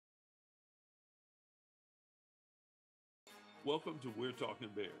Welcome to We're Talking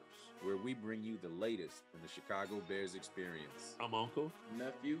Bears. where we bring you the latest in the Chicago Bears experience. I'm Uncle.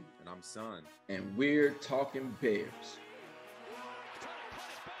 Nephew, And I'm Son. and we're talking Bears.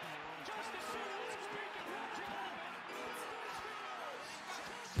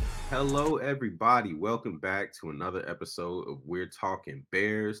 Hello, everybody. Welcome back to another episode of We're Talking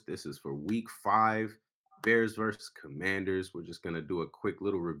Bears. This is for week 5, Bears versus Commanders. We're just going to do a quick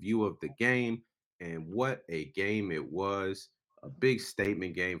little review of the game, and what a game it was. A big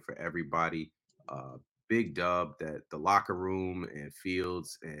statement game for everybody. Big dub that the locker room and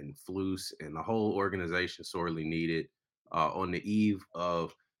Fields and Flus and the whole organization sorely needed on the eve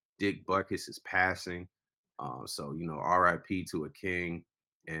of Dick Butkus' passing. RIP to a king.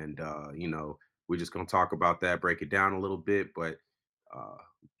 And we're just gonna talk about that, break it down a little bit. But uh,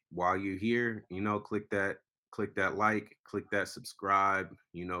 while you're here, click that like, click that subscribe,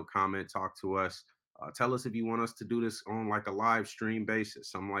 comment, talk to us. Tell us if you want us to do this on like a live stream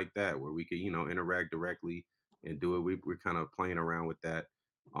basis, something like that, where we could, interact directly and do it. We're kind of playing around with that.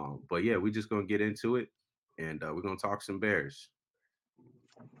 But yeah, we're just gonna get into it, and we're gonna talk some Bears.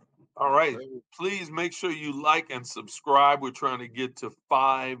 All right. Please make sure you like and subscribe. We're trying to get to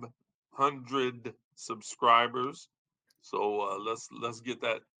 500 subscribers. So let's get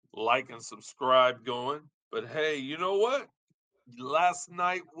that like and subscribe going. But hey, you know what? Last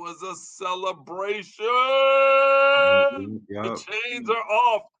night was a celebration. The Yep. chains are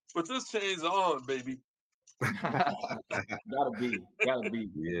off, but this chain's on, baby. Gotta be.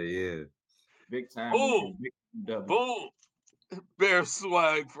 Yeah, yeah. Big time, Boom, man. Big W. boom. Bear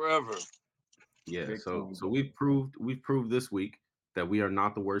swag forever. Yeah, Big so time so W. we've proved this week that we are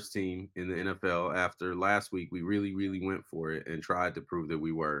not the worst team in the NFL. After last week, we really went for it and tried to prove that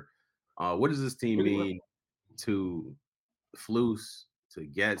we were. What does this team Really well. mean to Flus, to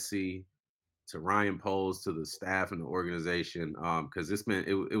Getsy, to Ryan Poles, to the staff and the organization? Because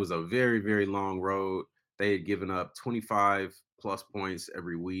it was a very long road. They had given up 25 plus points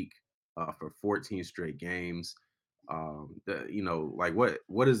every week for 14 straight games. Like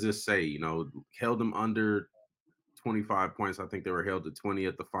what does this say? Held them under 25 points. I think they were held to 20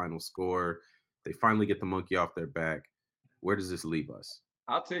 at the final score. They finally get the monkey off their back. Where does this leave us?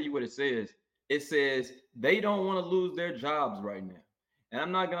 I'll tell you what it says. It says they don't want to lose their jobs right now. And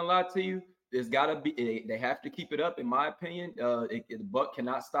I'm not gonna lie to you. There's gotta be. They have to keep it up, in my opinion. The buck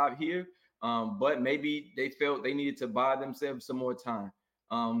cannot stop here. But maybe they felt they needed to buy themselves some more time.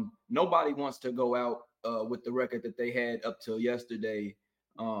 Nobody wants to go out with the record that they had up till yesterday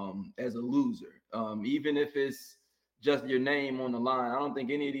as a loser. Even if it's just your name on the line, I don't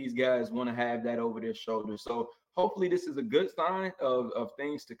think any of these guys want to have that over their shoulders. So hopefully this is a good sign of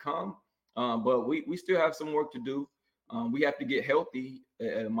things to come. But we still have some work to do. We have to get healthy,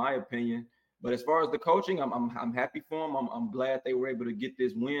 in my opinion. But as far as the coaching, I'm happy for them. I'm glad they were able to get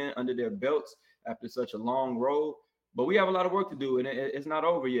this win under their belts after such a long road. But we have a lot of work to do, and it's not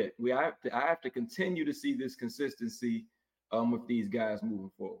over yet. I have to continue to see this consistency with these guys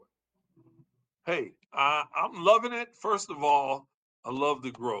moving forward. Hey, I'm loving it. First of all, I love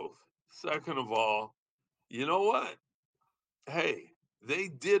the growth. Second of all, you know what? Hey, they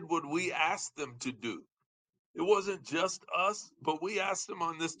did what we asked them to do. It wasn't just us, but we asked them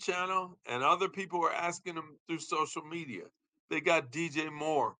on this channel, and other people were asking them through social media. They got DJ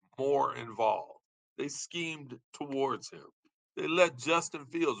Moore more involved. They schemed towards him. They let Justin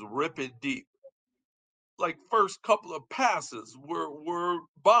Fields rip it deep. Like first couple of passes were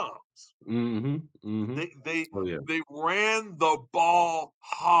bombs. Mm-hmm. They they Oh yeah. they ran the ball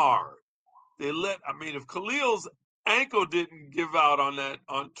hard. They let I mean if Khalil's ankle didn't give out on that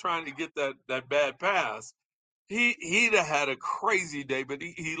on trying to get that bad pass, he'd have had a crazy day, but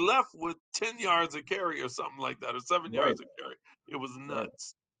he left with 10 yards of carry or something like that, or 7 yards Right, of carry. It was right.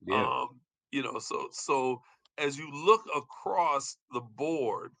 nuts. Yeah. So as you look across the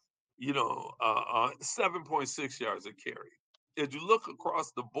board, 7.6 yards of carry. As you look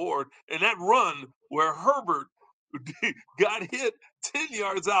across the board, and that run where Herbert got hit 10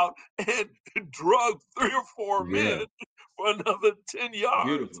 yards out and drug 3 or 4 Yeah. men for another 10 yards.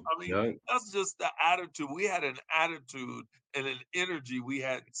 Beautiful. I mean, Yeah. that's just the attitude. We had an attitude and an energy we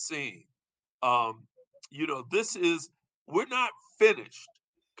hadn't seen. Um, this is, we're not finished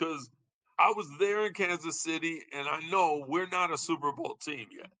because I was there in Kansas City and I know we're not a Super Bowl team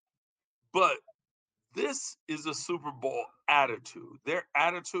yet. But this is a Super Bowl attitude. Their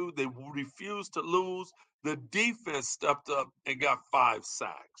attitude, they refuse to lose. The defense stepped up and got 5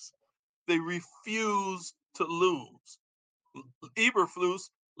 sacks. They refused to lose. Eberflus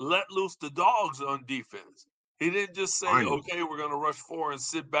let loose the dogs on defense. He didn't just say, Finally. "Okay, we're going to rush 4 and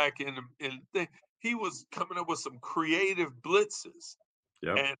sit back in and think." he was coming up with some creative blitzes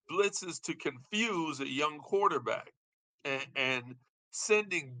Yep. and blitzes to confuse a young quarterback and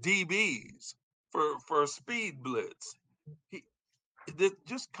sending DBs for a speed blitz. He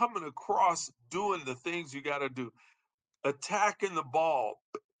just coming across doing the things you got to do, attacking the ball,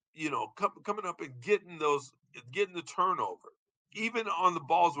 coming up and getting the turnover. Even on the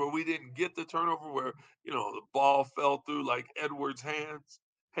balls where we didn't get the turnover, where the ball fell through like Edwards' hands.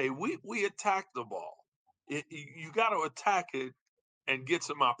 Hey, we attacked the ball. You got to attack it and get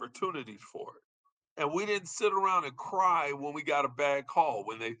some opportunities for it. And we didn't sit around and cry when we got a bad call,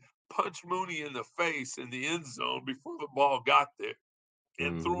 when they punched Mooney in the face in the end zone before the ball got there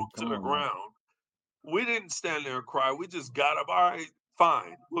and threw Hmm. him to Come the on, man. ground. We didn't stand there and cry. We just got up. All right,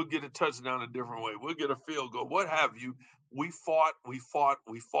 fine. We'll get a touchdown a different way. We'll get a field goal, what have you. We fought, we fought,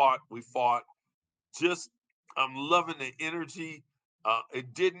 we fought, we fought. Just, I'm loving the energy.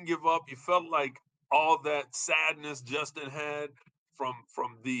 It didn't give up. You felt like all that sadness Justin had from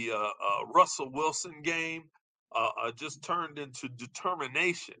the Russell Wilson game just turned into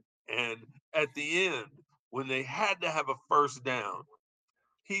determination. And at the end, when they had to have a first down,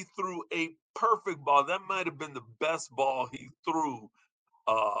 he threw a perfect ball. That might have been the best ball he threw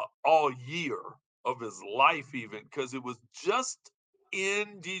all year of his life, even because it was just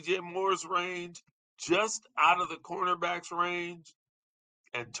in DJ Moore's range, just out of the cornerback's range,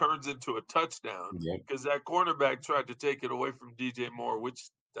 and turns into a touchdown Yep. because that cornerback tried to take it away from DJ Moore, which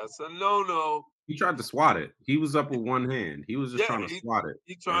that's a no-no. He tried to swat it. He was up with one hand. He was just Yeah, trying to swat it.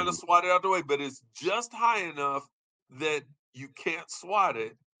 he trying to And swat it out the way, but it's just high enough that you can't swat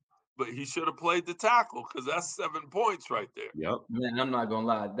it. But he should have played the tackle because that's 7 points right there. yep. Man, I'm not gonna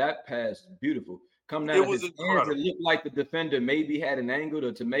lie, that pass beautiful. Coming It out of was his hands, it incredible. looked like the defender maybe had an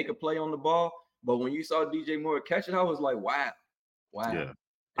angle to make a play on the ball. But when you saw DJ Moore catch it, I was like, wow, wow. Yeah.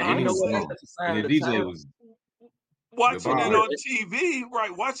 And And you he know was what? That's gone. just a sign And of then the DJ talent. was Watching it goodbye. on TV,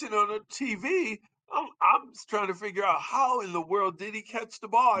 right? Watching it on the TV, I'm just trying to figure out how in the world did he catch the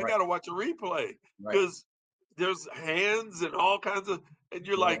ball? I Right, got to watch a replay right, because there's hands and all kinds of, and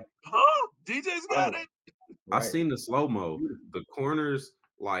you're right, like, huh? DJ's got right, it. I right. seen the slow-mo. Beautiful. The corner's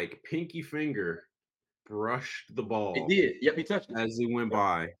like pinky finger brushed the It ball did. Yep, he touched it. as he went Yep,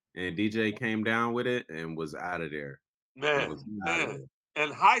 by, and DJ came down with it and was out of there. And Man, was out of man, there.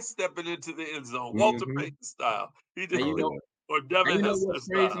 and high stepping into the end zone, Walter Hmm. Payton style. He did, and Oh yeah. or Devin Hester what's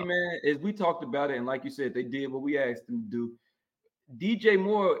crazy, style. man, is we talked about it, and like you said, they did what we asked them to do. DJ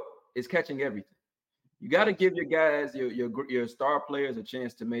Moore is catching everything. You got to Yes. give your guys, your star players, a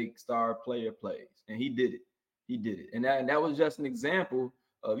chance to make star player plays, and he did it. He did it, and that was just an example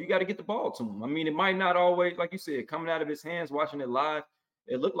of you got to get the ball to him. I mean, it might not always, like you said, coming out of his hands. Watching it live,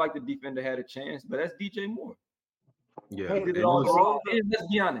 it looked like the defender had a chance, but that's DJ Moore. Yeah. He Hey, did it And it all the was way. all the And let's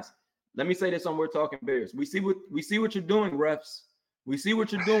be honest. Let me say this on We're Talking Bears. We see what you're doing, refs. We see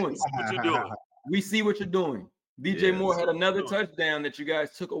what you're doing. what you're doing. We see what you're doing. DJ yeah. Moore See had what another you're doing. touchdown that you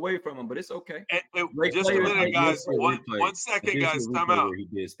guys took away from him, but it's okay. Great Just a players minute, make I did great guys. see a plays. replay. One I second, did see a guys. Time replay out. where he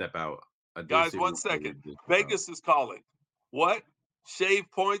did step out. I did Guys, see a one replay where he second. did step out. Vegas is calling. What?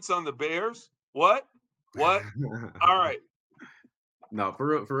 Shave points on the Bears? What? What? All right. No,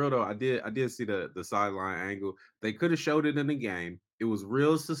 for real though, I did see the sideline angle. They could have showed it in the game. It was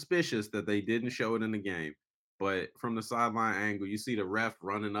real suspicious that they didn't show it in the game. But from the sideline angle, you see the ref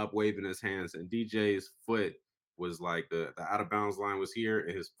running up, waving his hands, and DJ's foot was like the out of bounds line was here,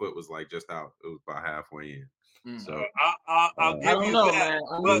 and his foot was like just out. It was about halfway in. Mm. So I'll I give don't you know, that. man.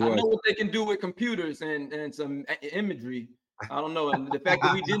 it But I was know what they can do with computers and some imagery. I don't know. And the fact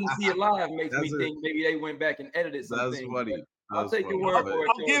that we didn't see it live makes me that's think maybe they went back and edited some that's things. But funny. I'll That's take your funny. word But for it,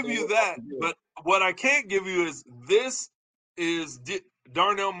 I'll George. give And you we're that. talking good. But what I can't give you is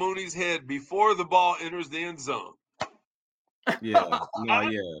Darnell Mooney's head before the ball enters the end zone. yeah, no,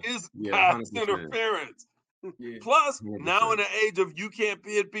 That yeah, is yeah, pass 100%. interference. Yeah. Plus, now in 100%. the age of you can't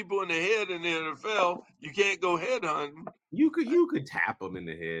hit people in the head in the NFL, you can't go head hunting. You could tap them in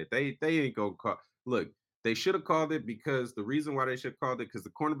the head. They ain't gonna call. Look, they should have called it because the reason why they should have called it because the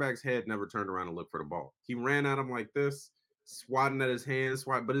cornerback's head never turned around and looked for the ball. He ran at him like this, swatting at his hand,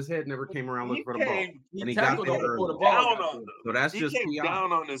 but his head never came around looking He for the ball, came He and he got tackled there him before the early. ball down got on there. him. So that's He just came PI.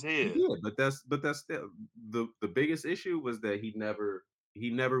 down on his He head. did, but that's still the biggest issue was that he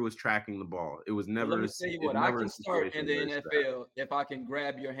never was tracking the ball. It was But let never me tell you it what, I never a can start in situation the where it's that. NFL if I can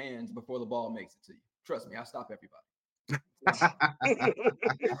grab your hands before the ball makes it to you. Trust me, I stop everybody.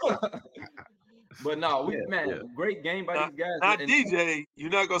 But no, Yeah, man, yeah. great game by not, these guys. not And DJ. You're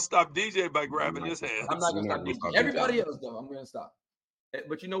not gonna stop DJ by We're grabbing not his gonna stop. I'm not hands. gonna We're not stop gonna DJ. stop Everybody DJ. else though, I'm gonna stop.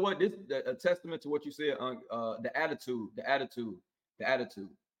 But you know what? This a testament to what you said on the attitude.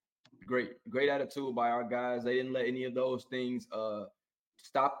 great attitude by our guys. They didn't let any of those things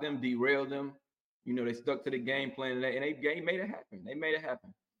stop them, derail them. You know, they stuck to the game plan and they made it happen. They made it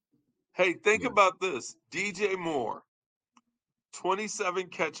happen. Hey, think Yeah. about this. DJ Moore, 27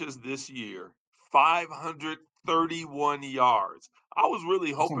 catches this year, 531 yards. I was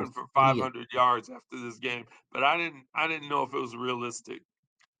really That's hoping almost for 28. 500 yards after this game, but I didn't know if it was realistic.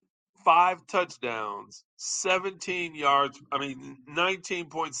 5 touchdowns, 17 yards,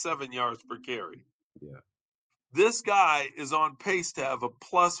 19.7 yards per carry. Yeah. This guy is on pace to have a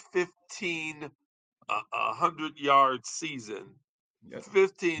plus 15 100-yard season, Yep.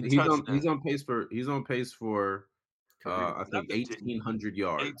 15 He's touchdowns. on pace for Career. I think 17, 1800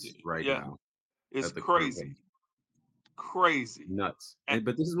 yards 18. right Yeah, now it's at the current crazy, pace. crazy. Nuts. And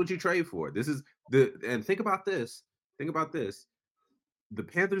But this is what you trade for. This is the and think about this. Think about this. The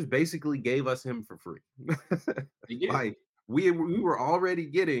Panthers basically gave us him for free. They did. Like we were already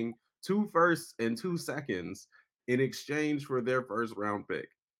getting 2 firsts and 2 seconds in exchange for their first round pick.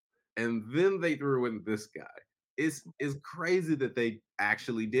 And then they threw in this guy. It's crazy that they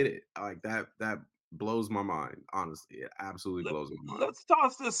actually did it. Like that blows my mind. Honestly, it absolutely let, blows my mind. let's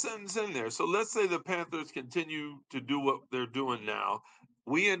toss this sentence in there. So let's say the Panthers continue to do what they're doing now.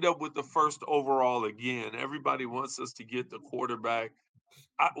 We end up with the first overall again. Everybody wants us to get the quarterback.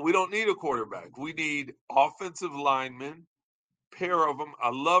 We don't need a quarterback. We need offensive linemen, pair of them. I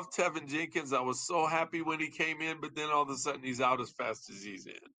love Tevin Jenkins. I was so happy when he came in, but then all of a sudden he's out as fast as he's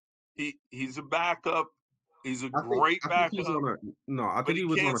in. He's a backup. He's a great I think he's backup, on a no. I but think he he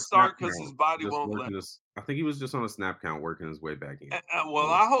was on can't a snap start because his count, body just won't let working this. I think he was just on a snap count, working his way back in. well,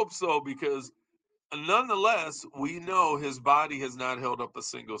 I Honestly, hope so because nonetheless, we know his body has not held up a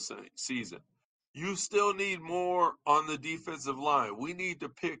single season. You still need more on the defensive line. We need to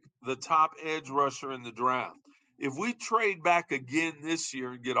pick the top edge rusher in the draft. If we trade back again this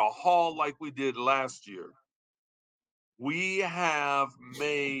year and get a haul like we did last year, we have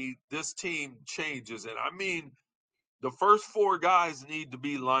made this team changes. And I mean, the first four guys need to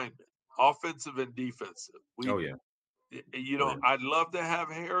be linemen, offensive and defensive. oh yeah, oh yeah. I'd love to have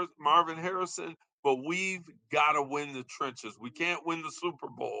Marvin Harrison, but we've got to win the trenches. We can't win the Super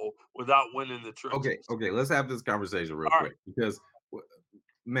Bowl without winning the Okay, trenches. okay. Let's have this conversation real All right. quick because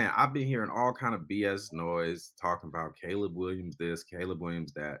man, I've been hearing all kind of BS noise talking about Caleb Williams this, Caleb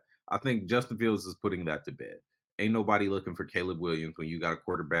Williams that. I think Justin Fields is putting that to bed. Ain't nobody looking for Caleb Williams when you got a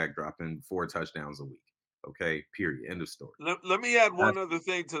quarterback dropping 4 touchdowns a week. Okay, period. End of story. Let me add one That's, other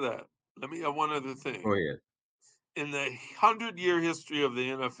thing to that. Let me add one other go thing. ahead. In the 100-year history of the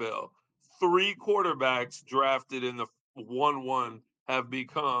NFL, three quarterbacks drafted in the 1-1 have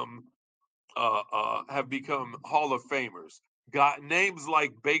become Hall of Famers. Got names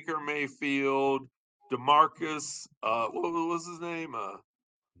like Baker Mayfield, Demarcus. What was his name?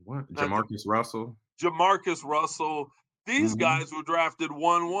 What? Not De, Jamarcus Russell, Jamarcus Russell. These hmm guys were drafted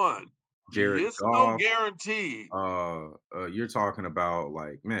 1-1. Jared It's no Goff. guarantee. You're talking about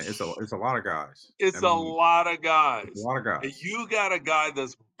like man, it's a lot of guys. I It's a mean, lot of it's a guys. lot of And guys. you got a guy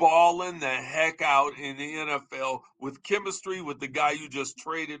that's balling the heck out in the NFL with chemistry with the guy you just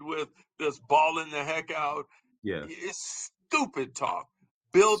traded with, that's balling the heck out. Yeah. It's stupid talk.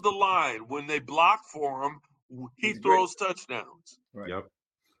 Build the line. When they block for him, he He's great. throws touchdowns. Right. Yep.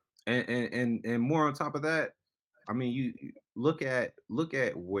 And more on top of that, I mean, you look at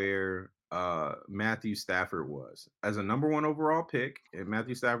where Matthew Stafford was as a number one overall pick, and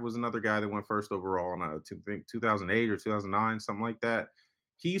Matthew Stafford was another guy that went first overall in think 2008 or 2009, something like that.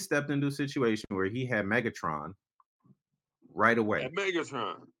 He stepped into a situation where he had Megatron right away, At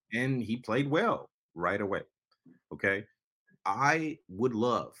Megatron. and he played well right away. Okay, I would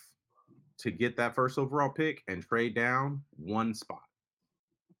love to get that first overall pick and trade down one spot.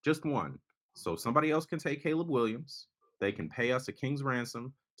 Just one. So somebody else can take Caleb Williams. They can pay us a king's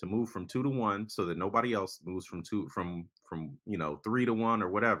ransom to move from 2 to 1, so that nobody else moves from 3 to 1 or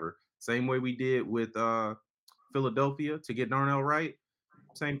whatever. Same way we did with Philadelphia to get Darnell Wright.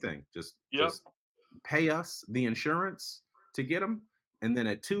 Same thing. Just Yep. just pay us the insurance to get him, and then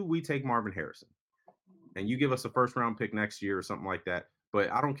at 2 we take Marvin Harrison, and you give us a first round pick next year or something like that.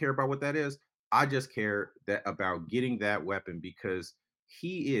 But I don't care about what that is. I just care that about getting that weapon because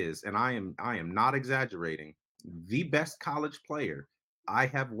he is, and I am not exaggerating, the best college player I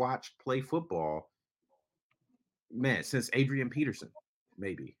have watched play football, man, since Adrian Peterson,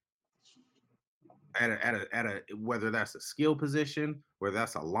 maybe. At a whether that's a skill position, whether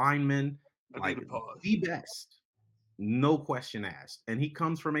that's a lineman, I need like a pause. the best, no question asked. And he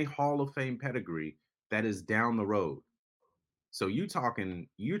comes from a Hall of Fame pedigree that is down the road. So you're talking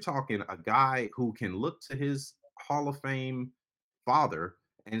a guy who can look to his Hall of Fame father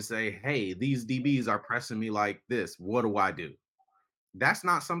and say, hey, these DBs are pressing me like this. What do I do? That's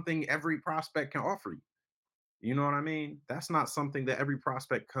not something every prospect can offer you. You know what I mean? That's not something that every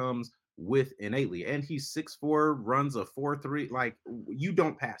prospect comes with innately. And he's 6'4", runs a 4.3. Like, you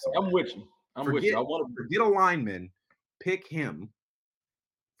don't pass on I'm that. with you. I'm with you. Forget I want to. forget a lineman, pick him,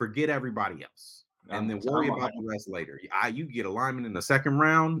 forget everybody else, and then worry about the rest later. You get a lineman in the second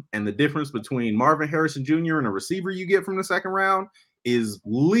round, and the difference between Marvin Harrison Jr. and a receiver you get from the second round is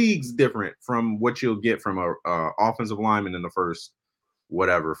leagues different from what you'll get from a offensive lineman in the first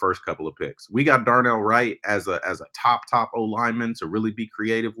couple of picks. We got Darnell Wright as a top O lineman to really be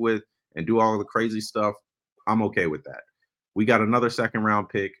creative with and do all of the crazy stuff. I'm okay with that. We got another second round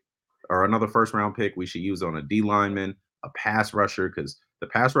pick or another first round pick we should use on a D lineman, a pass rusher, because the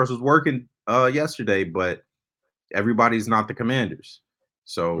pass rush was working yesterday, but everybody's not the Commanders.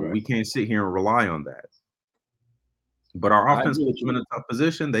 So Right. we can't sit here and rely on that. But our I offense agree put with them in you. a tough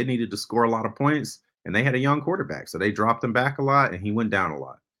position. They needed to score a lot of points, and they had a young quarterback, so they dropped him back a lot, and he went down a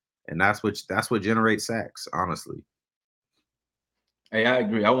lot. And that's what generates sacks, honestly. Hey, I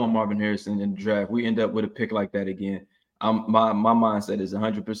agree. I want Marvin Harrison in the draft. We end up with a pick like that again. My mindset is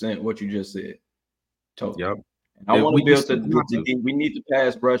 100% what you just said. Totally. Yep. And I want We to build just choose not to. we need the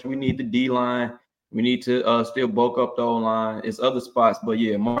pass rush. We need the D line. We need to still bulk up the O line. It's other spots, but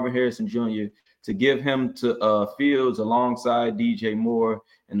yeah, Marvin Harrison Jr. to give him to Fields alongside DJ Moore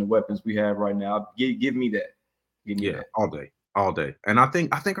and the weapons we have right now. Give me that. Give me Yeah, that. all day, all day. And I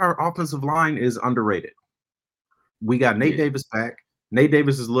think our offensive line is underrated. We got Nate Yeah. Davis back. Nate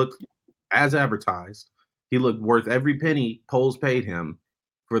Davis has looked as advertised. He looked worth every penny polls paid him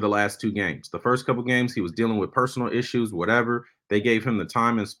for the last two games. The first couple games, he was dealing with personal issues, whatever. They gave him the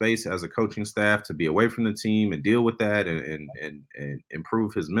time and space as a coaching staff to be away from the team and deal with that and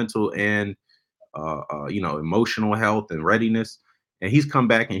improve his mental and emotional health and readiness. And he's come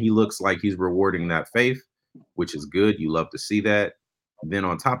back and he looks like he's rewarding that faith, which is good. You love to see that. Then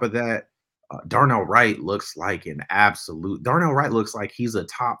on top of that, Darnell Wright looks like he's a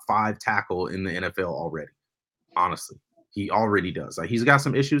top 5 tackle in the NFL already. Honestly, he already does. Like, he's got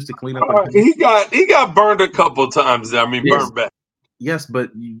some issues to clean up in pass. He got burned a couple times. I mean, Yes, burned back. yes, but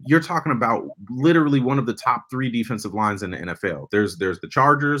you're talking about literally one of the top 3 defensive lines in the NFL. There's the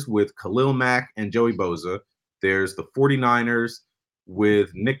Chargers with Khalil Mack and Joey Bosa. There's the 49ers with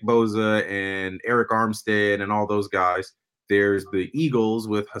Nick Bosa and Eric Armstead and all those guys. There's the Eagles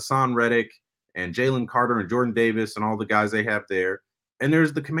with Hassan Reddick and Jalen Carter and Jordan Davis and all the guys they have there. And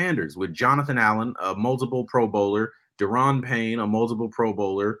there's the Commanders with Jonathan Allen, a multiple Pro Bowler, Deron Payne, a multiple Pro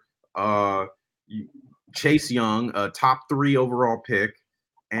Bowler, uh, Chase Young, a top 3 overall pick,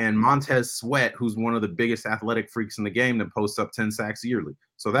 and Montez Sweat, who's one of the biggest athletic freaks in the game that posts up 10 sacks yearly.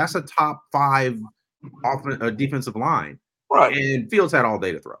 So that's a top 5 defensive line. Right. And Fields had all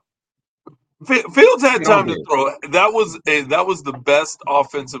day to throw. Fields had All time to day. throw. That was the best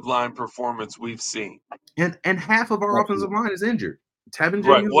offensive line performance we've seen. And half of our offensive line is injured. Tevin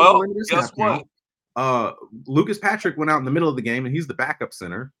Right. Jenkins on a Well, limited guess snap what? count. Lucas Patrick went out in the middle of the game, and he's the backup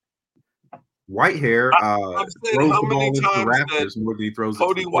center. Whitehair I've said throws how the many ball into the times that rafters more than he throws it to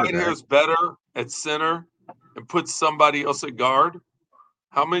Cody the quarterback. Whitehair's better at center and puts somebody else at guard.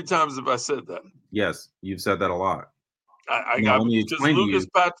 How many times have I said that? Yes, you've said that a lot. I Now, got let me because explain to Lucas you.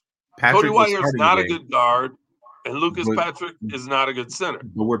 Cody Patrick was Whitehair's starting the not a game, good guard, and Lucas but Patrick is not a good center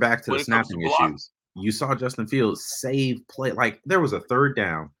we're back to the when it comes to snapping blocking. issues. You saw Justin Fields save play. Like, there was a third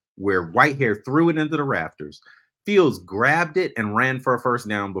down where Whitehair threw it into the rafters. Fields grabbed it and ran for a first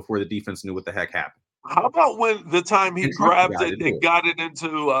down before the defense knew what the heck happened. How about when the time he And trust the grabbed guy it to do and it. got it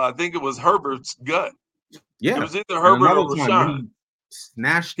into I think it was Herbert's gut. It Yeah. was either And Herbert another or time where Rashawn. he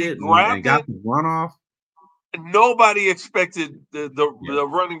snatched He it and grabbed got it. the run off. And nobody expected Yeah. the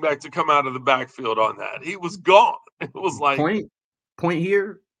running back to come out of the backfield on that. He was gone. It was like, Point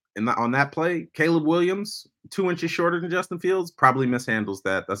here on that play, Caleb Williams, 2 inches shorter than Justin Fields, probably mishandles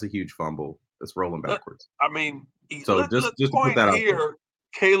that. That's a huge fumble. That's rolling backwards. I mean, So just let's to put point that out there. here.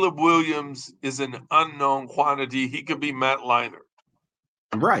 Caleb Williams is an unknown quantity. He could be Matt Leinart.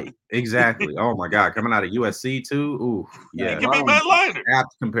 Right. Exactly. Oh my God. Coming out of USC too. Ooh, He yeah. could be Matt Leinart.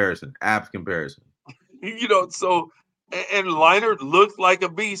 Apt comparison. Apt comparison. So and Leinart looked like a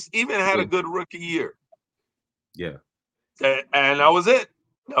beast. Even had a Yeah. good rookie year, Yeah. and that was it.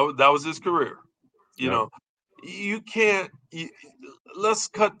 That was his career. You Yep. know, you can't. Let's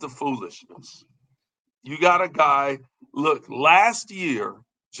cut the foolishness. You got a guy. Look, last year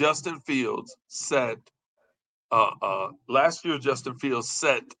Justin Fields set. Last year Justin Fields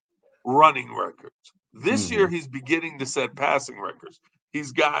set running records. This year Mhm. he's beginning to set passing records.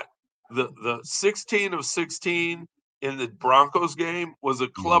 He's got the 16 of 16 in the Broncos game was a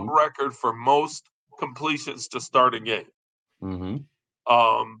club Mm-hmm. record for most completions to start a game. Mm-hmm.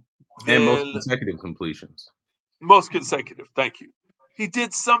 Um, And most then consecutive completions. most consecutive. Thank you. He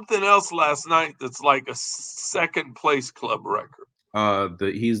did something else last night that's like a second place club record.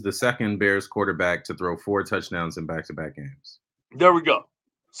 He's the second Bears quarterback to throw 4 touchdowns in back-to-back games. There we go.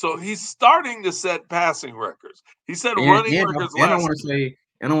 So he's starting to set passing records. He set And running and records and I last want to year. say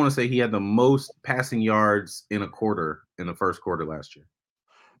and I want to say he had the most passing yards in a quarter in the first quarter last year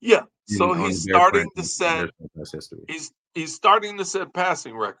Yeah. in So on the he's Bears starting to franchise, set Bears franchise history. he's starting to set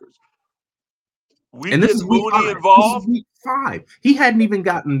passing records. We And this get is week Mooney 5. This is involved. week 5. He hadn't even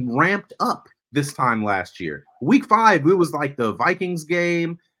gotten ramped up this time last year. Week 5, it was like the Vikings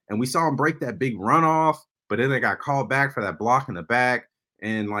game, and we saw him break that big runoff, but then they got called back for that block in the back,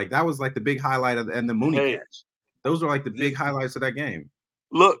 and like that was like the big highlight of and the Mooney Hey, catch. Those were like the big this, highlights of that game.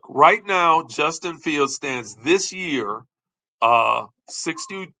 look, right now, Justin Fields stands this year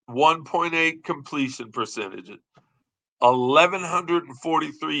 61.8 completion percentage,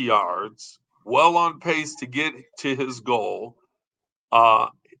 1,143 yards, well on pace to get to his goal. Uh,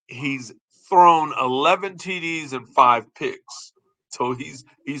 he's thrown 11 TDs and 5 picks. So he's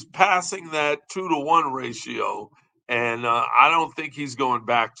passing that 2-to-1 ratio, and I don't think he's going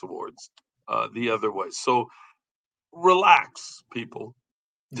back towards the other way. So relax, people.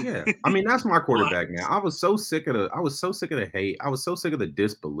 Yeah, I mean that's my quarterback now. Relax. I was so sick of the hate. I was so sick of the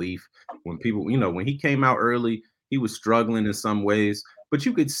disbelief when people, when he came out early, he was struggling in some ways, but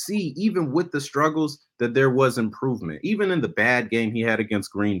you could see even with the struggles that there was improvement. Even in the bad game he had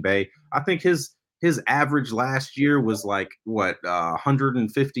against Green Bay, I think his average last year was like what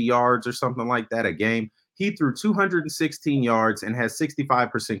 150 yards or something like that a game. He threw 216 yards and has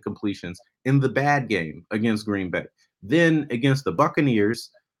 65% completions in the bad game against Green Bay. Then against the Buccaneers,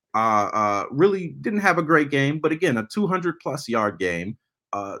 really didn't have a great game, but again, a 200 plus yard game,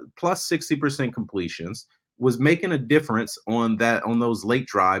 plus 60% completions, was making a difference on those late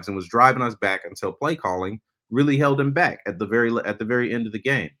drives and was driving us back until play calling really held him back at the very end of the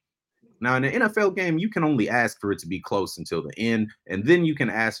game. Now, in an NFL game, you can only ask for it to be close until the end, and then you can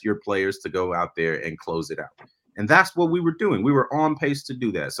ask your players to go out there and close it out. And that's what we were doing. We were on pace to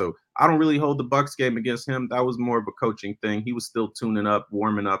do that. So I don't really hold the Bucks game against him. That was more of a coaching thing. He was still tuning up,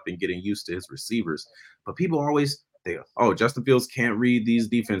 warming up, and getting used to his receivers. But people always they go, oh, Justin Fields can't read these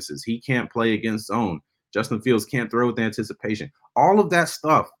defenses. He can't play against zone. Justin Fields can't throw with anticipation. All of that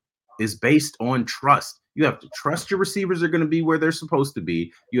stuff is based on trust. You have to trust your receivers are going to be where they're supposed to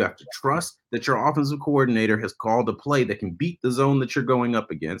be. You have to trust that your offensive coordinator has called a play that can beat the zone that you're going up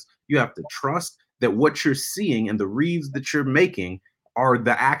against. You have to trust that what you're seeing and the reads that you're making are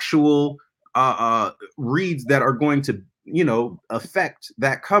the actual reads that are going to, affect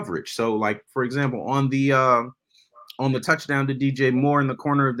that coverage. So, like for example, on the touchdown to DJ Moore in the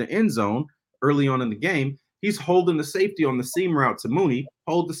corner of the end zone early on in the game, he's holding the safety on the seam route to Mooney.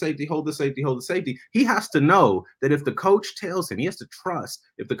 Hold the safety, hold the safety, hold the safety. He has to know that if the coach tells him, he has to trust.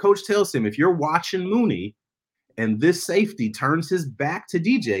 If the coach tells him, if you're watching Mooney and this safety turns his back to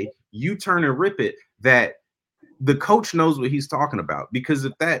DJ, you turn and rip it, that the coach knows what he's talking about. Because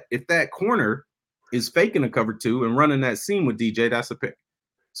if that corner is faking a cover two and running that seam with DJ, that's a pick.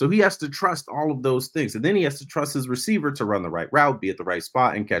 So he has to trust all of those things. And then he has to trust his receiver to run the right route, be at the right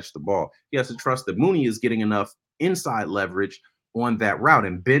spot, and catch the ball. He has to trust that Mooney is getting enough inside leverage on that route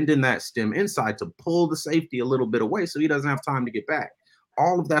and bending that stem inside to pull the safety a little bit away so he doesn't have time to get back.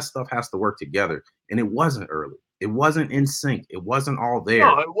 All of that stuff has to work together. And it wasn't early. It wasn't in sync. It wasn't all No,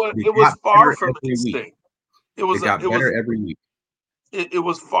 there. But it it was got far better from every week. instinct. It got better every week. It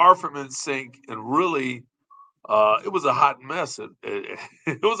was far from in sync, and really, it was a hot mess.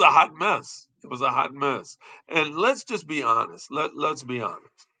 It was a hot mess. It was a hot mess. And let's just be honest. Let's be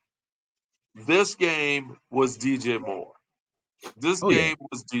honest. This game was DJ Moore. This Oh, yeah. game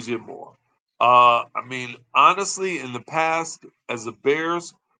was DJ Moore. I mean, honestly, in the past, as the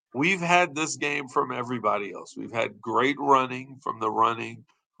Bears, we've had this game from everybody else. We've had great running from the running.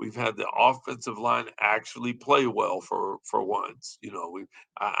 We've had the offensive line actually play well for once.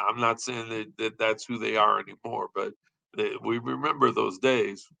 I'm not saying that that's who they are anymore, but we remember those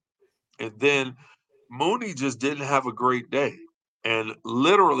days. And then Mooney just didn't have a great day. And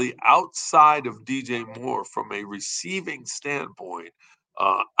literally outside of DJ Moore, from a receiving standpoint,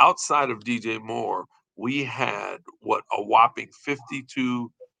 outside of DJ Moore, we had a whopping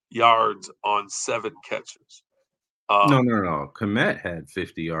 52 yards on 7 catches. No, Um, no, no. Komet had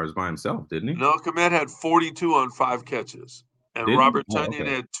 50 yards by himself, didn't he? no, Komet had 42 on 5 catches, and Did he? Robert Oh, Tunyon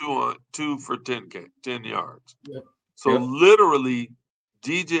okay. had two for 10 yards. Yep. So Yep. literally,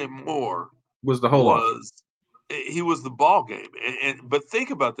 DJ Moore Was the whole offense. was he was the ball game. But think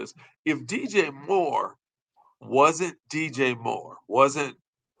about this: if DJ Moore wasn't DJ Moore, wasn't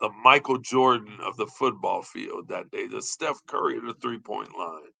the Michael Jordan of the football field that day, the Steph Curry of the 3-point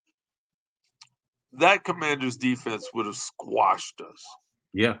line, that Commanders defense would have squashed us.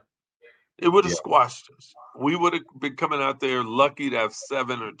 Yeah. It would have Yeah. squashed us. We would have been coming out there lucky to have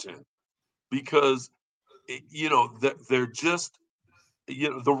 7 or 10 because, they're just,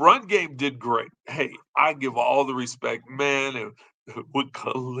 the run game did great. Hey, I give all the respect, man. And with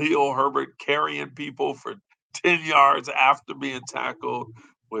Khalil Herbert carrying people for 10 yards after being tackled,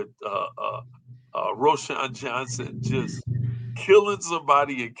 with Roshan Johnson just killing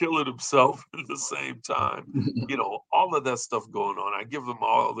somebody and killing himself at the same time. All of that stuff going on. I give them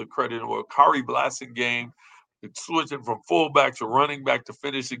all the credit. Or Kari Blasingame switching from fullback to running back to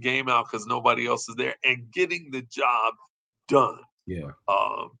finish the game out because nobody else is there and getting the job done. Yeah.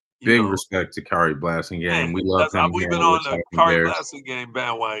 Um, you Big know, respect to Kari Blasingame. man, We love him we've here been on We're on the Talking Kari Bears. Blasingame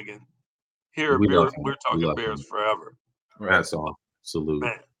bandwagon here at We love Bears. him. We're We talking love Bears him. forever. Right. That's all. Absolute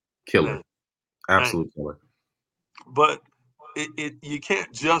Man, killer. man, man. Absolute killer. But you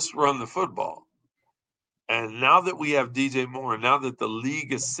can't just run the football. And now that we have DJ Moore, now that the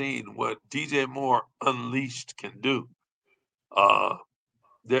league has seen what DJ Moore unleashed can do, uh,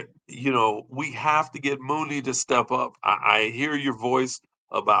 that we have to get Mooney to step up. I hear your voice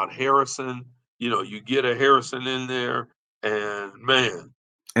about Harrison. You get a Harrison in there, and man,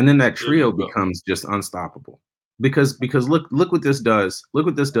 And then that there you trio go. becomes just unstoppable. Because look what this does. Look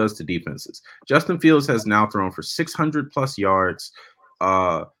what this does to defenses. Justin Fields has now thrown for 600 plus yards,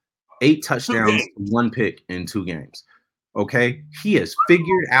 8 Two touchdowns, games. 1 pick in 2 games. Okay? He has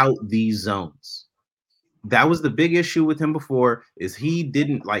figured out these zones. That was the big issue with him before, is he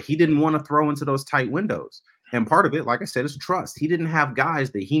didn't want to throw into those tight windows. And part of it, like I said, is trust. He didn't have guys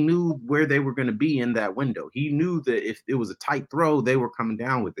that he knew where they were going to be in that window. He knew that if it was a tight throw, they were coming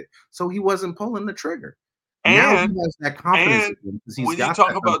down with it. So he wasn't pulling the trigger. Now he And has that confidence and again because he's when you got talk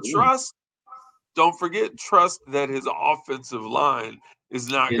that number about one. trust, don't forget trust that his offensive line is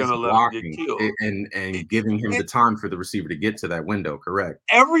not going Is to let him get blocking killed. and It, giving him the it, time for the receiver to get to that window. Correct.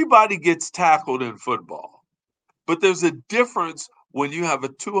 everybody gets tackled in football. But there's a difference when you have a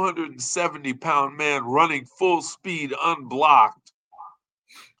 270-pound man running full speed unblocked,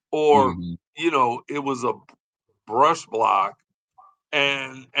 or Mm-hmm. it was a brush block,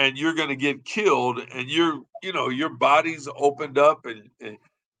 and you're going to get killed, and your body's opened up, and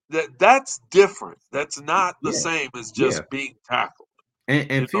that's different. That's not the Yeah. same as Yeah. just being tackled. And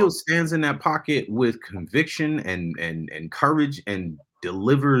You know, Fields stands in that pocket with conviction and courage and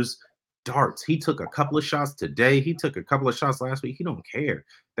delivers darts. He took a couple of shots today. He took a couple of shots last week. He don't care.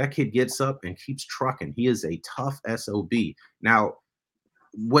 That kid gets up and keeps trucking. He is a tough SOB. Now,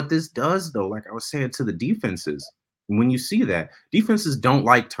 what this does though, like I was saying to the defenses, when you see that, defenses don't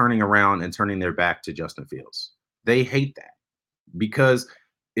like turning around and turning their back to Justin Fields. They hate that. Because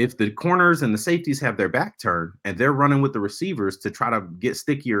if the corners and the safeties have their back turned and they're running with the receivers to try to get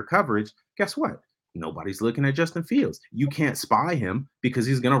stickier coverage, guess what? Nobody's looking at Justin Fields. You can't spy him because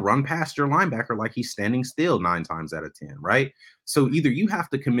he's going to run past your linebacker like he's standing still 9 times out of 10, right? So either you have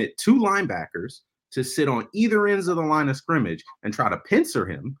to commit 2 linebackers to sit on either ends of the line of scrimmage and try to pincer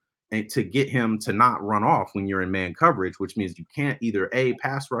him and to get him to not run off when you're in man coverage, which means you can't either A,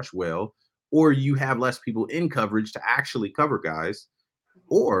 pass rush well, or you have less people in coverage to actually cover guys,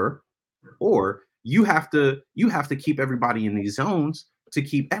 or you have to keep everybody in these zones to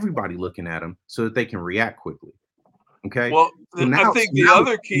keep everybody looking at them so that they can react quickly. Okay. well, So I now, so think the now,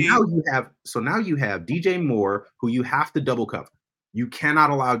 other now key, you have DJ Moore, who you have to double cover. You cannot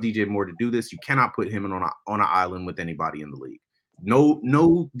allow DJ Moore to do this. You cannot put him on an island with anybody in the league.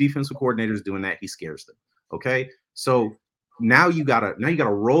 No defensive coordinators doing that. He scares them. Okay. So now you gotta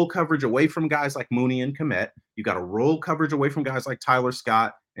roll coverage away from guys like Mooney and Komet. You got to roll coverage away from guys like Tyler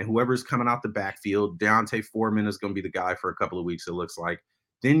Scott and whoever's coming out the backfield. Deontay Foreman is going to be the guy for a couple of weeks, it looks like.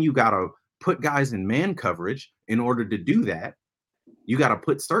 Then you got to put guys in man coverage. In order to do that, you got to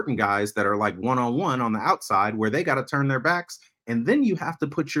put certain guys that are like one-on-one on the outside where they got to turn their backs. And then you have to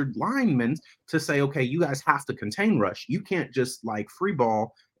put your linemen to say, okay, you guys have to contain rush. You can't just like free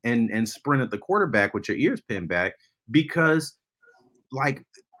ball and sprint at the quarterback with your ears pinned back, because like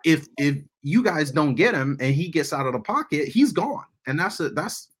if you guys don't get him and he gets out of the pocket, he's gone. And that's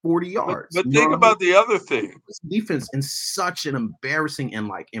 40 but yards. but You know think what I mean? about the other thing. This defense in such an embarrassing and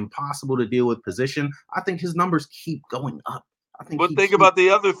like impossible to deal with position. I think his numbers keep going up. I think But he think keeps about the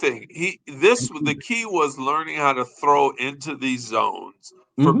other thing. The improving. key was learning how to throw into these zones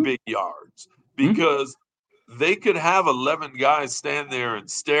for Mm-hmm, big yards, mm-hmm. because they could have 11 guys stand there and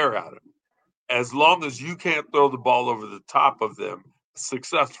stare at him, as long as you can't throw the ball over the top of them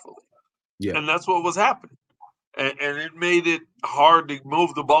successfully. Yeah. And that's what was happening. And it made it hard to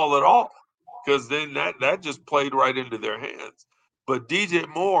move the ball at all because then that just played right into their hands. But DJ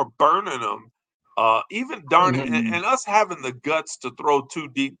Moore burning them, even darn it, Mhm. and us having the guts to throw 2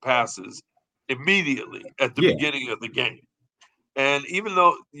 deep passes immediately at the Yeah. beginning of the game. And even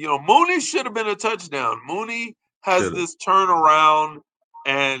though, Mooney should have been a touchdown, Mooney has Should have. this turnaround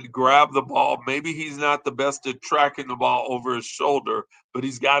and grab the ball. Maybe he's not the best at tracking the ball over his shoulder, but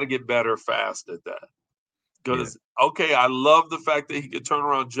he's got to get better fast at that. Yeah. Because, okay, I love the fact that he could turn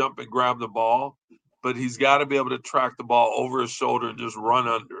around, jump, and grab the ball, but he's got to be able to track the ball over his shoulder and just run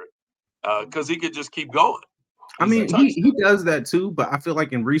under it. Because he could just keep going. I He's a mean, he touchdown. does that too, but I feel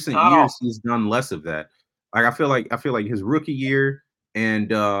like in recent Not years often. he's done less of that. Like I feel like his rookie year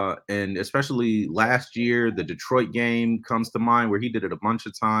and especially last year, the Detroit game comes to mind where he did it a bunch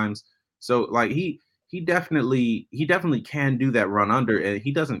of times. So like he definitely can do that run under, and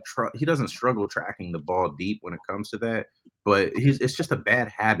he doesn't struggle tracking the ball deep when it comes to that. But it's just a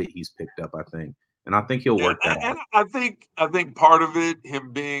bad habit he's picked up, I think, and I think he'll Yeah, work that and out. I think part of it,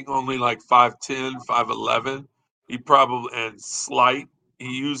 him being only like 5'10", 5'11", he probably and slight,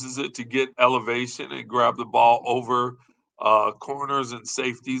 he uses it to get elevation and grab the ball over corners and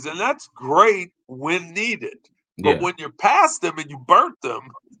safeties, and that's great when needed. But Yeah, when you're past them and you burnt them,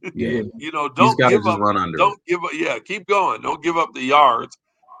 yeah. Yeah. He's don't got to give just up. run under it. Don't give up. Yeah, keep going. Don't give up the yards.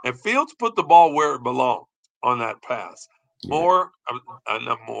 And Fields put the ball where it belonged on that pass. Yeah.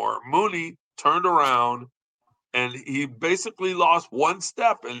 Not more. Mooney turned around and he basically lost one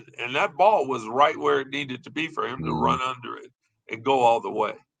step, and that ball was right where it needed to be for him to Mhm. run under it and go all the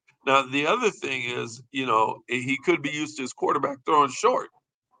way. Now the other thing is, he could be used to his quarterback throwing short,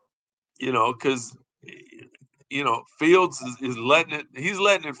 because Fields is letting it, he's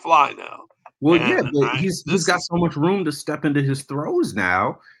letting it fly now. Well, yeah, And but he's this got is so much room to step into his throws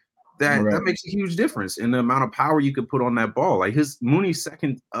now that Right. makes a huge difference in the amount of power you could put on that ball. Like his Mooney's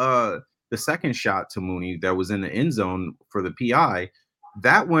the second shot to Mooney that was in the end zone for the PI,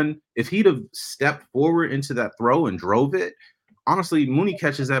 that one, if he'd have stepped forward into that throw and drove it, honestly, Mooney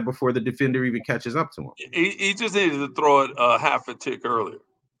catches that before the defender even catches up to him. he just needed to throw it half a tick earlier.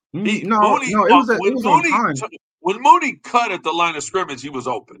 He No, Mooney no, it was on time. When Mooney cut at the line of scrimmage, he was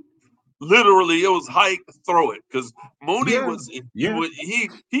open. Literally, it was hike, throw it, because Mooney Yeah, was yeah,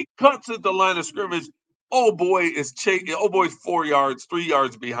 he cuts at the line of scrimmage. Oh boy, is chasing. Oh boy's 4 yards, 3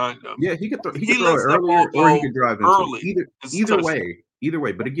 yards behind him. yeah. If He he could throw it lets that ball earlier or he go could drive into it. early, it's Either touchdown. way, either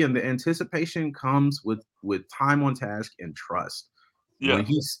way. But again, the anticipation comes with time on task and trust. Yeah,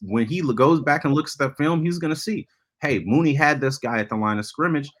 When he goes back and looks at the film, he's gonna see, hey, Mooney had this guy at the line of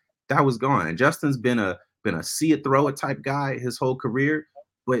scrimmage. That was gone. And Justin's been a see it throw it type guy his whole career,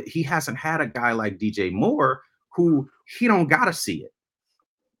 but he hasn't had a guy like DJ Moore who he don't gotta see it.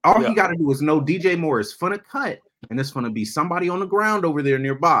 All he yeah. got to do is know DJ Moore is finna cut, and it's gonna be somebody on the ground over there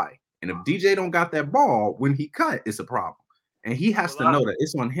nearby. And if DJ don't got that ball when he cut, it's a problem. And he has Well, to know that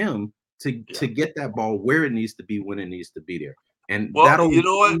it's on him to yeah. get that ball where it needs to be when it needs to be there. And Well, that'll you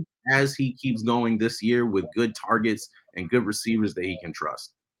know what? improve as he keeps going this year with good targets and good receivers that he can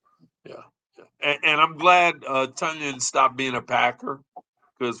trust. Yeah, yeah. And I'm glad Tunyon stopped being a Packer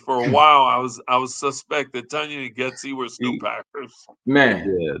because for a while I was suspect that Tunyon and Getsy were still He, Packers.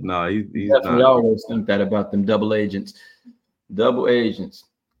 man, Yeah, no, he's definitely not. always think that about them double agents. Double agents.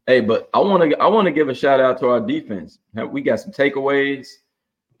 Hey, but I want to give a shout out to our defense. We got some takeaways.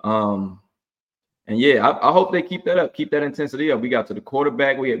 Um, and yeah, I hope they keep that up, keep that intensity up. We got to the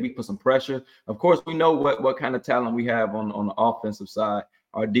quarterback. We put some pressure. Of course, we know what kind of talent we have on the offensive side.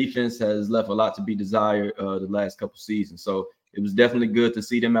 Our defense has left a lot to be desired the last couple seasons. So it was definitely good to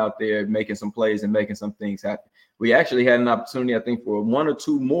see them out there making some plays and making some things happen. We actually had an opportunity, I think, for one or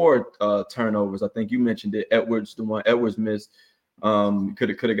two more turnovers. I think you mentioned it. The one Edwards missed. Could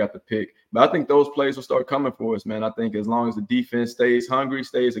have got the pick. But I think those plays will start coming for us, man. I think as long as the defense stays hungry,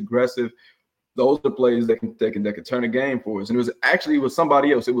 stays aggressive, those are plays that can turn a game for us. And it was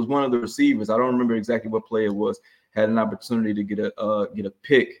somebody else. It was one of the receivers. I don't remember exactly what play it was. Had an opportunity to get a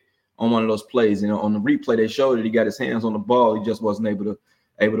pick on one of those plays. On the replay they showed that he got his hands on the ball. He just wasn't able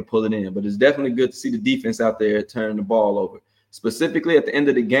to pull it in. But it's definitely good to see the defense out there turning the ball over. Specifically at the end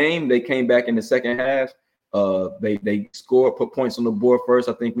of the game, they came back in the second half. They scored, put points on the board first.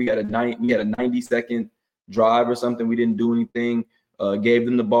 I think we had a 90-second drive or something. We didn't do anything. Gave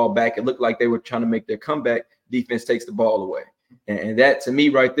them the ball back. It looked like they were trying to make their comeback. Defense takes the ball away. And that, to me,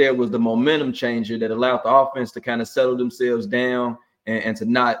 right there was the momentum changer that allowed the offense to kind of settle themselves down and to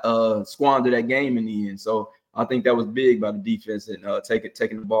not squander that game in the end. So I think that was big by the defense and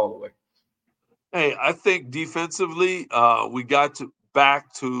taking the ball away. Hey, I think defensively, we got to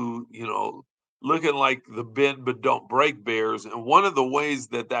back to looking like the bend but don't break Bears, and one of the ways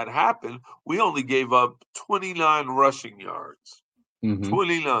that that happened, we only gave up 29 rushing yards. Mm-hmm.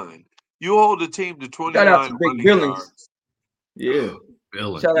 29. You hold a team to Shout out 29 to Big running Billings. yards. Yeah. Shout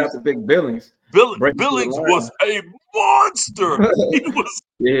You, out Billings. to Big Billings. Breaking through Billings was the a monster. He line. was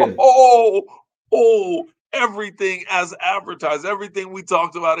Yeah. oh oh everything as advertised. Everything we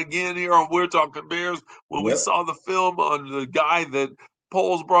talked about again here on We're Talking Bears when we Yep. saw the film on the guy that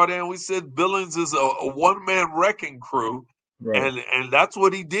Poles brought in. We said Billings is a one man wrecking crew, Right. and that's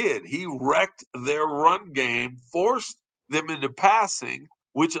what he did. He wrecked their run game, forced them into passing,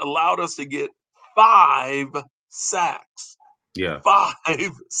 which allowed us to get 5 sacks. Yeah. 5 Yeah.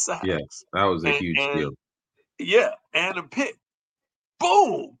 sacks. That was a huge And deal. yeah, and a pick.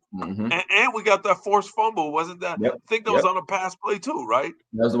 Boom. Mm-hmm. And we got that forced fumble. Wasn't that? Yep. I think that was Yep. on a pass play too, right?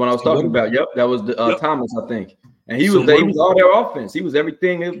 That's the one I was It would talking have been. about. Yep. That was the Yep. Thomas, I think. And So he what was all their offense. He was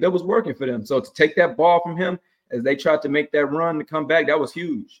everything that was working for them. So to take that ball from him as they tried to make that run to come back, that was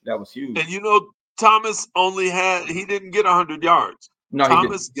huge. That was huge. and Thomas only he didn't get 100 yards. No, he didn't.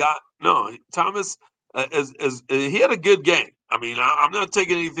 Thomas got no Thomas as he had a good game. I mean, I'm not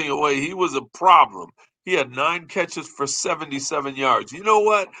taking anything away. He was a problem. He had 9 catches for 77 yards. You know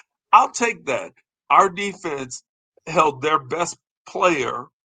what? I'll take that. Our defense held their best player.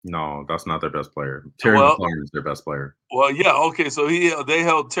 No, that's not their best player. Terry Well, McLaurin is their best player. yeah, okay. So they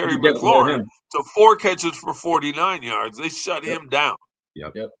held Terry You definitely held McLaurin him. to 4 catches for 49 yards. They shut Yep. him down.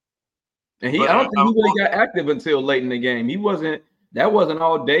 Yep. Yep. And I But don't think he really got active until late in the game. He wasn't. That wasn't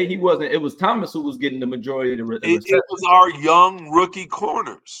all day. He wasn't. It was Thomas who was getting the majority of the it was receptions. our young rookie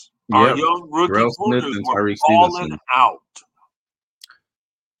corners. Our Yep. young rookie Terrell Smith corners and were Tyreek balling Stevenson. out,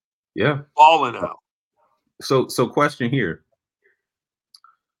 Yeah. balling out. So question here.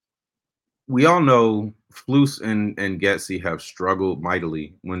 We all know Flus and Getsy have struggled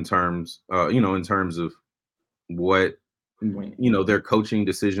mightily in terms of what Wait. their coaching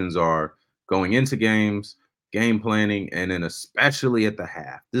decisions are going into games, game planning, and then especially at the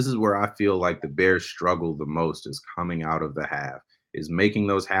half. This is where I feel like the Bears struggle the most is coming out of the half, is making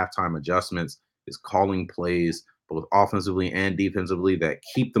those halftime adjustments, is calling plays both offensively and defensively that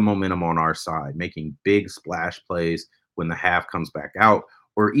keep the momentum on our side, making big splash plays when the half comes back out,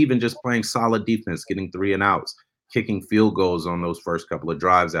 or even just playing solid defense, getting 3 and outs, kicking field goals on those first couple of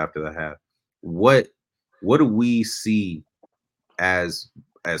drives after the half. What what do we see as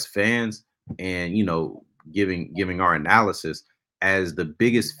fans and giving our analysis as the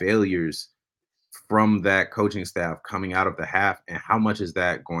biggest failures from that coaching staff coming out of the half, and how much is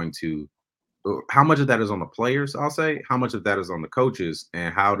that going to or how much of that is on the players, I'll say, how much of that is on the coaches,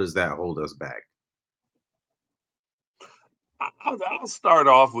 and how does that hold us back? I'll start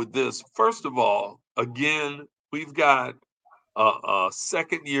off with this. First of all, again, we've got a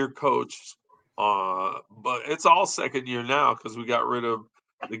second year coach, but it's all second year now because we got rid of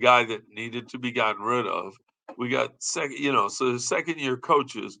the guy that needed to be gotten rid of. We got so the second year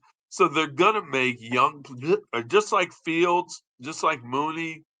coaches. So they're gonna make just like Fields, just like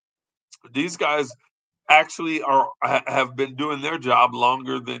Mooney. These guys actually have been doing their job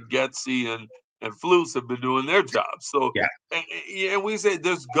longer than Getsy and Flus have been doing their job. So Yeah. yeah, we say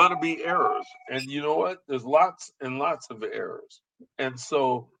there's gonna be errors, and you know what? There's lots and lots of errors, and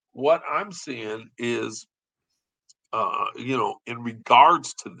so what I'm seeing is, in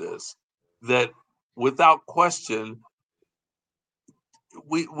regards to this, that without question,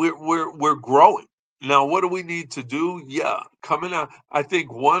 we're growing. Now, what do we need to do? Yeah, coming out. I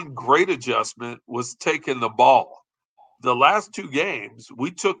think one great adjustment was taking the ball. The last 2 games, we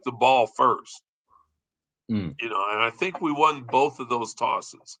took the ball first, Mm, and I think we won both of those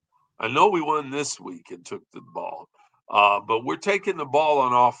tosses. I know we won this week and took the ball, but we're taking the ball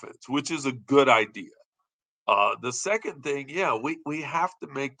on offense, which is a good idea. The second thing, yeah, we have to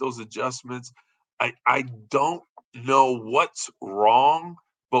make those adjustments. I don't know what's wrong,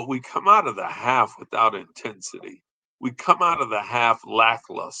 but we come out of the half without intensity. We come out of the half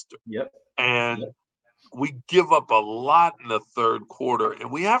lackluster, Yep. and Yep. we give up a lot in the third quarter. And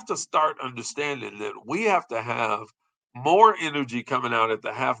we have to start understanding that we have to have more energy coming out at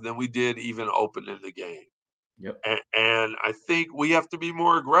the half than we did even opening the game. Yep. And I think we have to be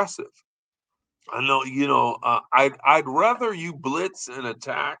more aggressive. I know, I'd rather you blitz and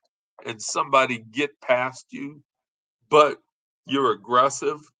attack and somebody get past you, but you're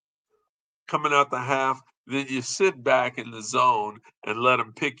aggressive coming out the half, then you sit back in the zone and let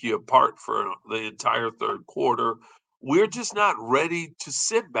them pick you apart for the entire third quarter. We're just not ready to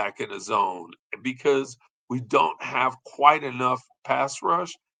sit back in a zone because we don't have quite enough pass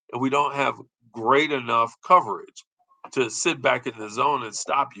rush and we don't have great enough coverage to sit back in the zone and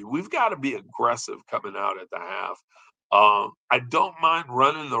stop you. We've got to be aggressive coming out at the half. I don't mind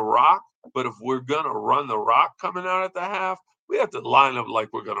running the rock, but if we're going to run the rock coming out at the half, we have to line up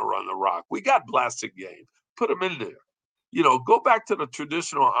like we're going to run the rock. We got blasting game. Put them in there. Go back to the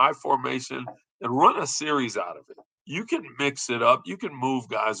traditional I formation and run a series out of it. You can mix it up. You can move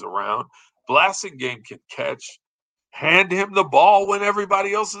guys around. Blasting game can catch. Hand him the ball when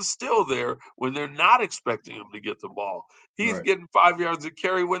everybody else is still there, when they're not expecting him to get the ball. He's Right. getting 5 yards of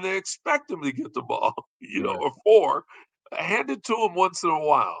carry when they expect him to get the ball, Right. or four. Hand it to him once in a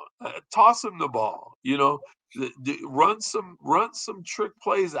while. Toss him the ball. Run some trick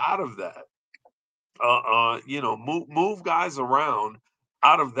plays out of that. Move guys around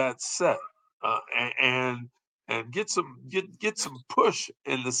out of that set, and get some push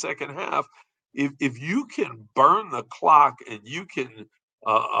in the second half. If you can burn the clock and you can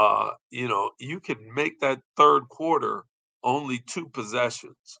you can make that third quarter only 2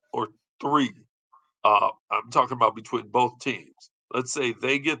 possessions or 3. I'm talking about between both teams. Let's say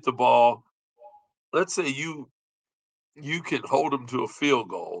they get the ball. Let's say you can hold them to a field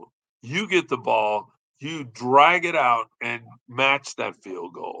goal. You get the ball, you drag it out and match that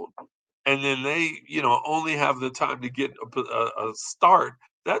field goal. And then they, only have the time to get a start.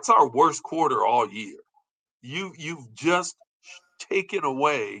 That's our worst quarter all year. You've just taken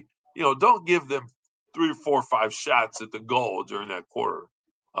away, don't give them 3 or 4 or 5 shots at the goal during that quarter,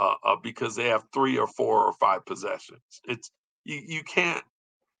 because they have 3 or 4 or 5 possessions. You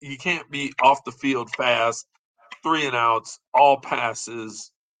can't be off the field fast, 3 and outs, all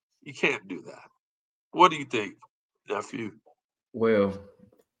passes. You can't do that. What do you think, nephew? Well,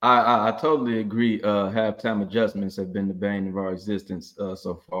 I totally agree. Halftime adjustments have been the bane of our existence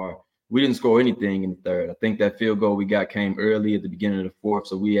so far. We didn't score anything in the third. I think that field goal we got came early at the beginning of the fourth,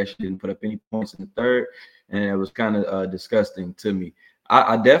 so we actually didn't put up any points in the third, and it was kind of disgusting to me.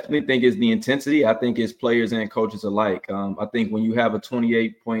 I definitely think it's the intensity. I think it's players and coaches alike. I think when you have a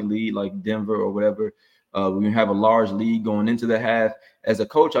 28-point lead like Denver or whatever, when you have a large lead going into the half, as a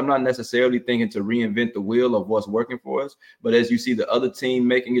coach, I'm not necessarily thinking to reinvent the wheel of what's working for us. But as you see the other team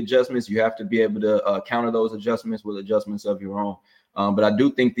making adjustments, you have to be able to counter those adjustments with adjustments of your own. But I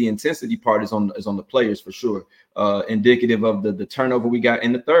do think the intensity part is on the players for sure. Indicative of the turnover we got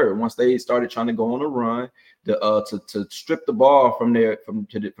in the third. Once they started trying to go on a run, to strip the ball from their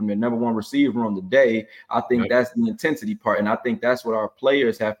number one receiver on the day, I think that's the intensity part, and I think that's what our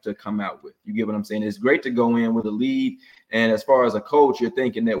players have to come out with. You get what I'm saying? It's great to go in with a lead, and as far as a coach, you're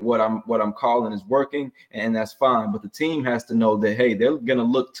thinking that what I'm calling is working, and that's fine. But the team has to know that, hey, they're gonna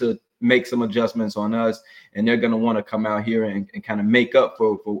look to make some adjustments on us, and they're going to want to come out here and kind of make up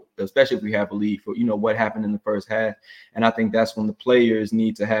for especially if we have a lead, for what happened in the first half. And I think that's when the players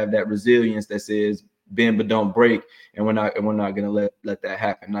need to have that resilience that says bend but don't break, and we're not going to let that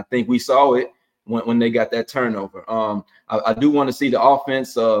happen. And I think we saw it when they got that turnover. I do want to see the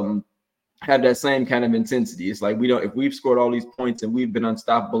offense have that same kind of intensity. It's like if we've scored all these points and we've been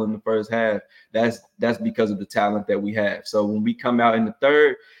unstoppable in the first half, that's because of the talent that we have. So when we come out in the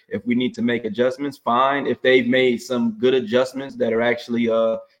third, if we need to make adjustments, fine. If they've made some good adjustments that are actually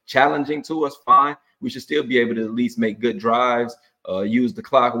challenging to us, fine. We should still be able to at least make good drives, use the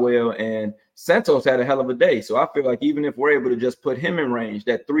clock well. And Santos had a hell of a day. So I feel like even if we're able to just put him in range,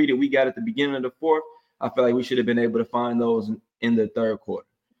 that 3 that we got at the beginning of the fourth, I feel like we should have been able to find those in the third quarter.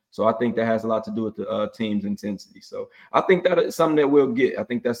 So I think that has a lot to do with the team's intensity. So I think that is something that we'll get. I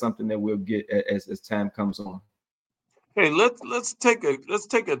think that's something that we'll get as time comes on. Hey, let's take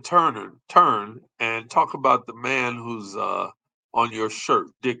a turn and talk about the man who's on your shirt,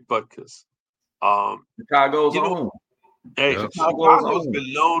 Dick Butkus. Um, Chicago's you know, own. hey, Chicago's Chicago's own.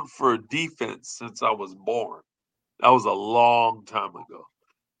 been known for defense since I was born. That was a long time ago,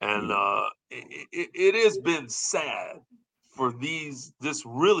 and it has been sad for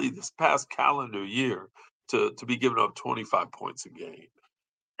this past calendar year to be giving up 25 points a game.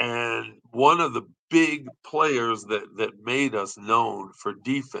 And one of the big players that made us known for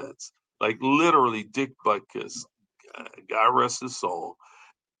defense, like literally Dick Butkus, God rest his soul,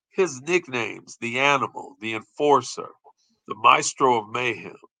 his nicknames, the Animal, the Enforcer, the Maestro of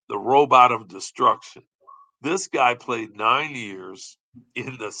Mayhem, the Robot of Destruction. This guy played 9 years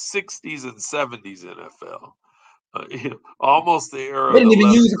in the 60s and 70s NFL, almost the era They of the didn't even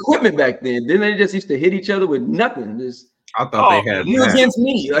leather. use equipment back then. Then they just used to hit each other with nothing. Just I thought they Oh had man, you that. against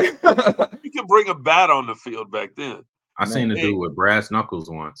me. Like, you can bring a bat on the field back then. I man, seen a Hey, dude with brass knuckles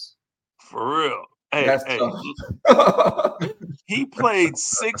once. for real. Hey, that's hey, tough. he played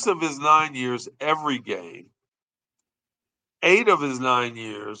 6 of his 9 years every game. 8 of his 9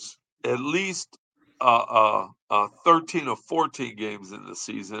 years at least 13 or 14 games in the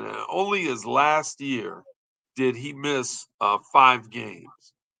season, and only his last year did he miss 5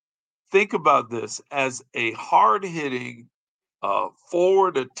 games. Think about this as a hard hitting,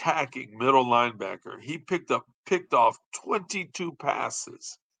 forward attacking middle linebacker. He picked off 22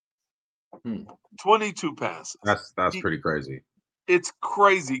 passes. Hmm. 22 passes. That's He pretty crazy. It's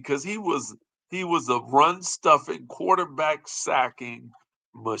crazy because he was a run stuffing, quarterback sacking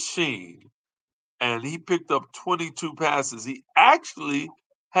machine, and he picked up 22 passes. He actually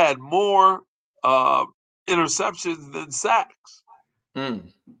had more uh, interceptions than sacks. Hmm.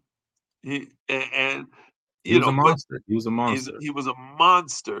 And He was a but monster. He was a monster. he was a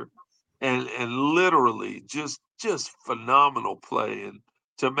monster, and literally just phenomenal play. And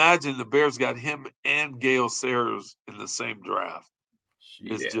to imagine the Bears got him and Gale Sayers in the same draft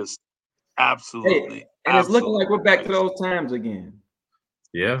is Shit. just Hey, absolutely, and it's looking like absolutely we're back to crazy. those times again.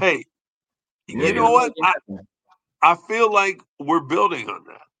 Yeah, Hey, you Looking know yeah. like what? it happened. I feel like we're building on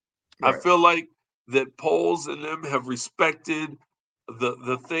that. I Right. feel like that Poles and them have respected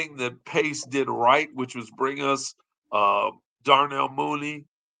the thing that Pace did right, which was bring us uh, Darnell Mooney,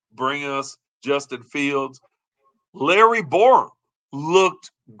 bring us Justin Fields. Larry Borum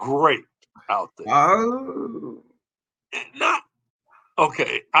looked great out there. Oh, Not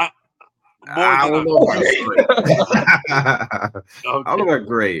okay. More I than don't I'm know about just Okay. great. great. I don't know Okay. about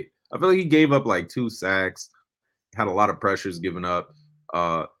great. I feel like he gave up like 2 sacks, had a lot of pressures given up.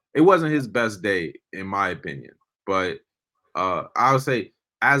 Uh, it wasn't his best day, in my opinion. But I would say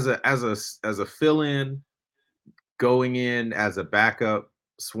as a fill-in, going in as a backup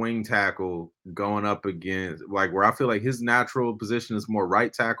swing tackle, going up against like where I feel like his natural position is more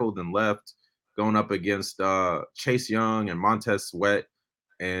right tackle than left, going up against Chase Young and Montez Sweat,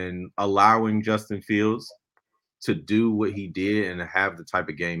 and allowing Justin Fields to do what he did and have the type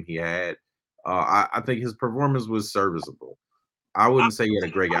of game he had. I think his performance was serviceable. I I, wouldn't say he had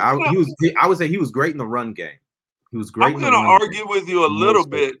a great game. I'm gonna I would say he was great in the run game. He was I'm great in the gonna run game, argue with you a more little so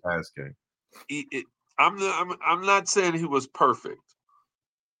bit. the pass game. I'm not saying he was perfect,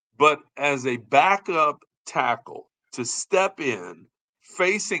 but as a backup tackle to step in,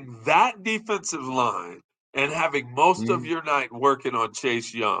 facing that defensive line and having most of Mhm. your night working on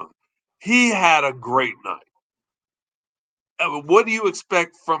Chase Young, he had a great night. I mean, what do you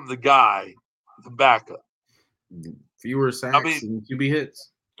expect from the guy, the backup? Fewer I sacks mean, and QB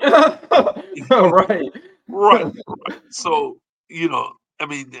hits. Right. right. So, I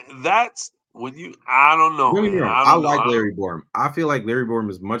mean, that's when I don't know, Don't get me man. wrong. I I don't know. like Larry Borum. I feel like Larry Borum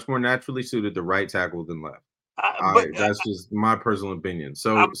is much more naturally suited to right tackle than left. But That's just my personal opinion. I'm,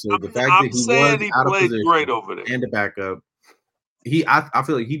 So the I'm, fact that I'm he was saying he out of played great position over there. and a backup, I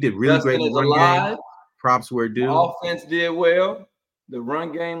feel like he did really great Justin in the is run game. alive. Props where The due. offense did well. The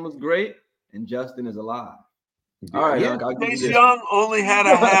run game was great, and Justin is alive. All right, Yeah. Unc, I'll give you Chase this Young only had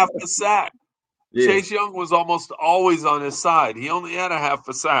a half a sack. Yeah. Chase Young was almost always on his side. He only had a half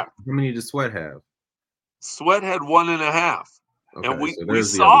a sack. How many does Sweat have? Sweat had 1.5. And Okay, we so we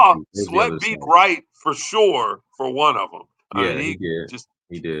there's the other saw two. There's the Sweat other beat side. Wright for sure for one of them. I mean, Yeah, he he did. just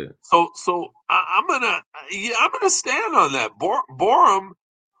He did. I'm gonna stand on that. Borum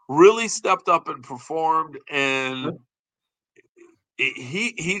really stepped up and performed, and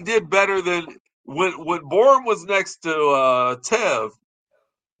he did better than when Borum was next to Tev.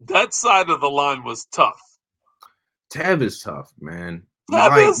 That side of the line was tough. Tev is tough, man. Tev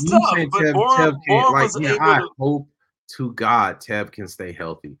Like is you tough, saying but Tev can't Borum like was man, able I to. hope to God Tev can stay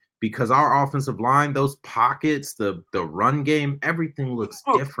healthy because our offensive line, those pockets, the run game, everything looks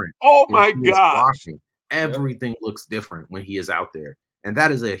different Oh when my he is gosh! blocking. Yep. Everything looks different when he is out there. And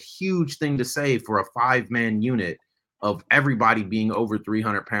that is a huge thing to say for a 5-man unit of everybody being over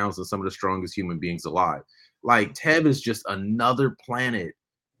 300 pounds and some of the strongest human beings alive. Like Tev is just another planet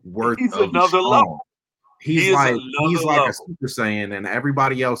worth He's of another strong. level. He's He is like another a level. Super Saiyan, and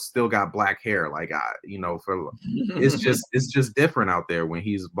everybody else still got black hair. Like for it's just different out there when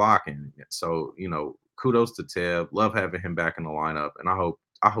he's blocking. So kudos to Tev. Love having him back in the lineup, and I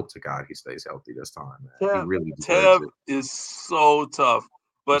hope to God he stays healthy this time, man. He Tev, really deserves Tev it. is so tough,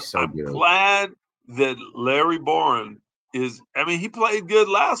 but He's so I'm good. glad that Larry Boren is. I mean, he played good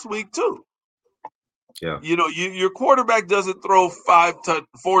last week too. Yeah, Your quarterback doesn't throw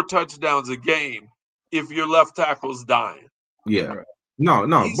 4 touchdowns a game if your left tackle's dying. yeah. Right. No.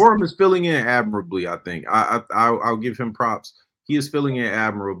 He's Borum is filling in admirably. I think I'll give him props. He is filling in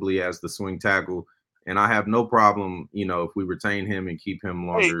admirably as the swing tackle, and I have no problem. If we retain him and keep him hey,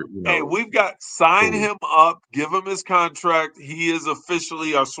 longer. hey, we've got sign Fully. him up, give him his contract. He is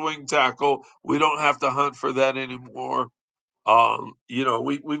officially our swing tackle. We don't have to hunt for that anymore.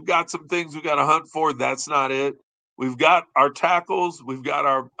 We've got some things we got to hunt for. That's not it. We've got our tackles. We've got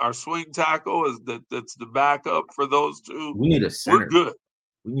our swing tackle that's the backup for those two. We need a We're center. good.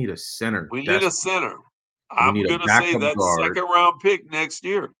 We need a center. We need a center. We I'm need a gonna say backup that guard. second round pick next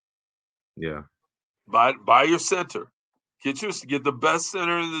year. Yeah. Buy your center. Get the best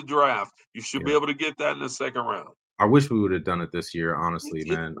center in the draft. You should be Yeah. able to get that in the second round. I wish we would have done it this year, honestly,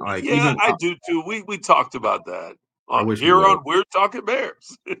 man. Like Yeah, even I do too. We talked about that I wish we here would have. on We're Talking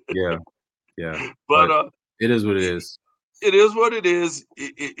Bears. Yeah, yeah. But But it is what it is. it is what it is.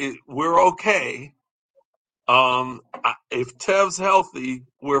 We're okay. If Tev's healthy,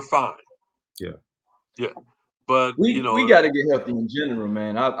 we're fine. Yeah. Yeah, but we got to get healthy in general,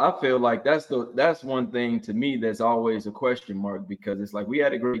 man. I feel like that's one thing to me that's always a question mark, because it's like we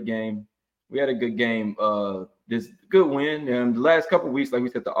had a great game, we had a good game, this good win, and the last couple of weeks, like we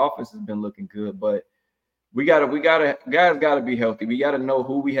said, the offense has been looking good, but we gotta guys gotta be healthy. We gotta know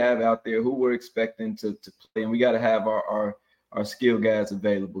who we have out there, who we're expecting to play, and we gotta have our skill guys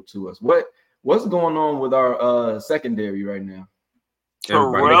available to us. What's going on with our secondary right now?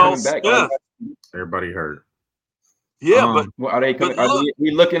 Are they Terrell coming back? Smith. Everybody hurt. Yeah, Well, are they coming? Are look, we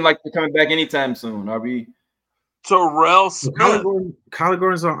looking like they're coming back anytime soon? Are we? Terrell Kyler Smith.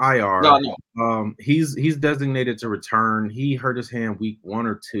 Gordon's on IR. No. He's designated to return. He hurt his hand week 1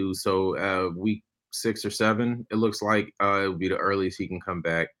 or 2, so week 6 or 7, it looks like it would be the earliest he can come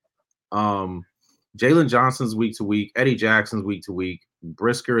back. Jalen Johnson's week to week. Eddie Jackson's week to week.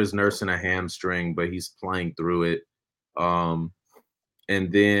 Brisker is nursing a hamstring, but he's playing through it. And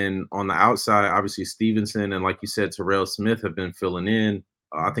then on the outside, obviously Stevenson and, like you said, Terrell Smith have been filling in.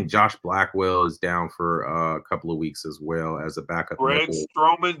 I think Josh Blackwell is down for a couple of weeks as well as a backup. Greg nickel.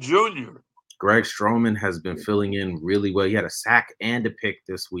 Stroman Jr. Greg Stroman has been filling in really well. He had a sack and a pick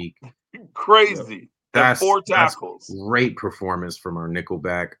this week. Crazy. And 4 tackles. That's great performance from our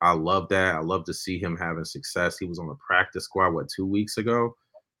nickelback. I love that. I love to see him having success. He was on the practice squad 2 weeks ago.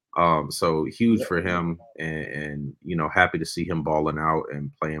 So huge for him, and happy to see him balling out and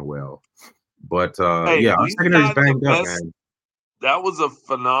playing well. But Hey, our secondary's banged up, man. That was a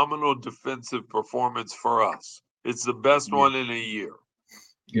phenomenal defensive performance for us. It's the best one in a year.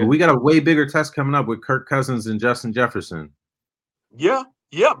 But we got a way bigger test coming up with Kirk Cousins and Justin Jefferson. Yeah,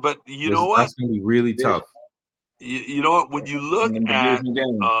 but you know what? That's gonna be really tough. You know what? When you look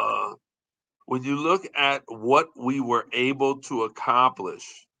at what we were able to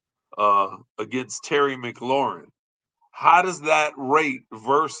accomplish against Terry McLaurin, how does that rate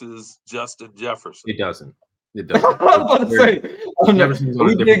versus Justin Jefferson? It doesn't. I was about to say,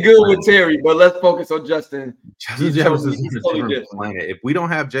 we did good with Terry, but let's focus on Justin. Justin Jefferson's on a different planet. If we don't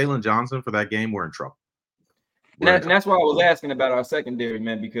have Jalen Johnson for that game, we're in trouble. And that's why I was asking about our secondary,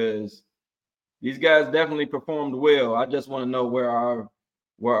 man, because these guys definitely performed well. I just want to know where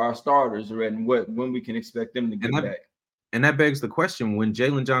our starters are at and when we can expect them to get back. And that begs the question: when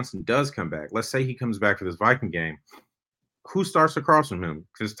Jalen Johnson does come back, let's say he comes back for this Viking game, who starts across from him?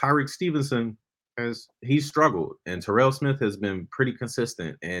 Because Tyreek Stevenson he's struggled, and Terrell Smith has been pretty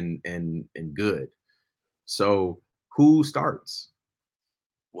consistent and good. So who starts?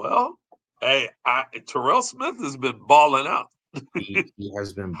 Well, hey, Terrell Smith has been balling out. He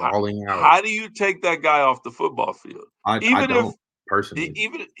has been balling out. How do you take that guy off the football field? I don't personally.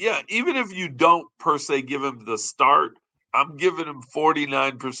 Even if you don't per se give him the start, I'm giving him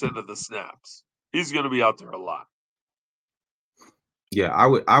 49% of the snaps. He's going to be out there a lot. Yeah,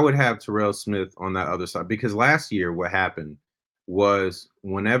 I would have Terrell Smith on that other side, because last year what happened was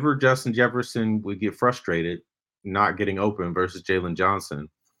whenever Justin Jefferson would get frustrated not getting open versus Jalen Johnson,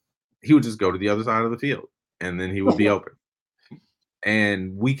 he would just go to the other side of the field and then he would be open.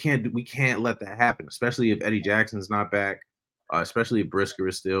 And we can't let that happen, especially if Eddie Jackson's not back, especially if Brisker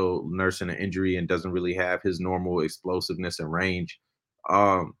is still nursing an injury and doesn't really have his normal explosiveness and range.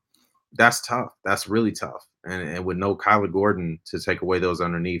 That's tough. That's really tough. And with no Kyler Gordon to take away those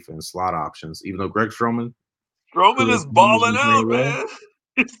underneath and slot options, even though Greg Stroman is balling out, man.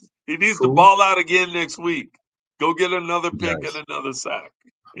 He needs to ball out again next week. Go get another pick and another sack.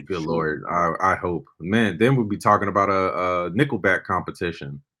 Good Lord. I hope. Man, then we'll be talking about a nickelback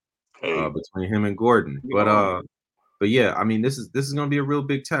competition between him and Gordon. But yeah, I mean, this is going to be a real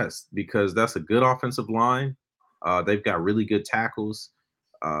big test, because that's a good offensive line. They've got really good tackles.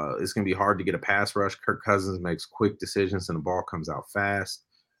 It's going to be hard to get a pass rush. Kirk Cousins makes quick decisions and the ball comes out fast.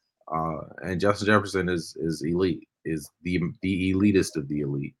 And Justin Jefferson is elite, is the elitist of the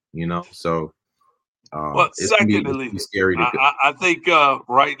elite, So it's second elite. Scary to I think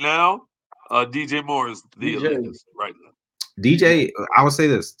right now, DJ Moore is the elitist right now. DJ, I would say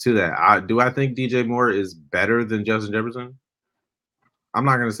this to that. Do I think DJ Moore is better than Justin Jefferson? I'm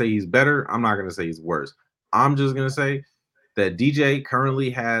not gonna say he's better. I'm not gonna say he's worse. I'm just gonna say that DJ currently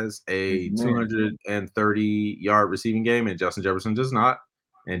has He's a the man. 230-yard receiving game, and Justin Jefferson does not.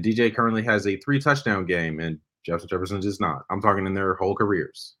 And DJ currently has a 3-touchdown game, and Justin Jefferson does not. I'm talking in their whole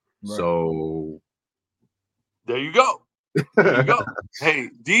careers. Right. So There you go. There you go. Hey,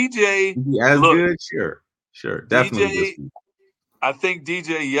 DJ, as look, good, sure, definitely this DJ, week. I think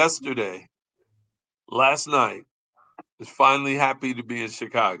DJ yesterday, last night, is finally happy to be in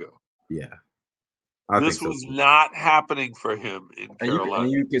Chicago. Yeah, I think This so was too. not happening for him in And Carolina.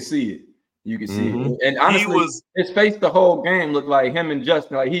 you can see it. You can see Hmm. it. And He honestly, was his face the whole game looked like him and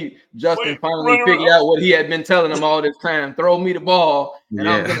Justin. Like Justin wait, finally running figured around, out what he had been telling him all this time. Throw me the ball and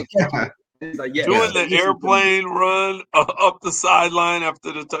I'm Yeah, gonna catch it. And he's like, yes, yeah. doing the listen to me. airplane run up the sideline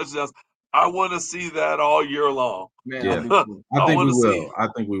after the touchdowns. I want to see that all year long. Man, I Yeah, do I too. I think want we to see will. it. I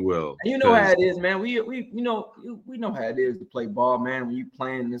think we will And you know how because it is, man. We know how it is to play ball, man. When you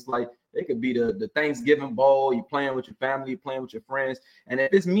playing, it's like it could be the Thanksgiving bowl. You playing with your family, you playing with your friends, and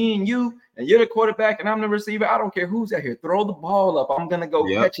if it's me and you, and you're the quarterback, and I'm the receiver, I don't care who's out here. Throw the ball up. I'm gonna go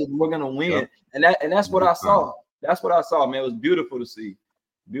yep, catch it, and we're gonna yep, win. And that's what every I time. saw. That's what I saw, man. It was beautiful to see. It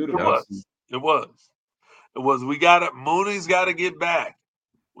Beautiful Yep. to see. was. It was. It was. We got it. Mooney's got to get back.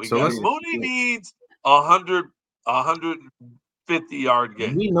 We So got let's. Yeah. Mooney Yeah. needs 150-yard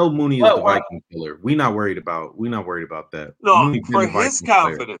game. We know Mooney is the But Viking killer. We not worried about that. No, Mooney been for the his Vikings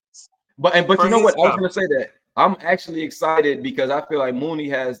player. confidence. but For you know his what? I was gonna confidence. say that I'm actually excited because I feel like Mooney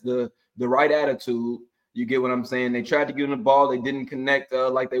has the right attitude. You get what I'm saying? They tried to give him the ball, they didn't connect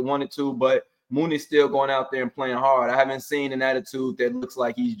like they wanted to, but Mooney's still going out there and playing hard. I haven't seen an attitude that looks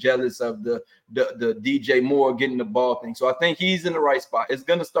like he's jealous of the DJ Moore getting the ball thing. So I think he's in the right spot. It's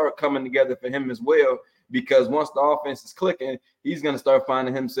gonna start coming together for him as well because once the offense is clicking, he's gonna start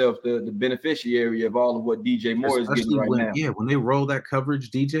finding himself the beneficiary of all of what DJ Moore is getting Especially right when now. when they roll that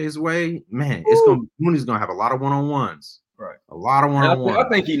coverage DJ's way, man, Woo! Mooney's gonna have a lot of one-on-ones. Right. A lot of And I one-on-ones.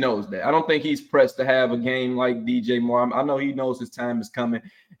 think he knows that. I don't think he's pressed to have a game like DJ Moore. I know he knows his time is coming.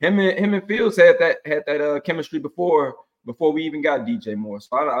 Him and Fields had that chemistry before we even got DJ Moore.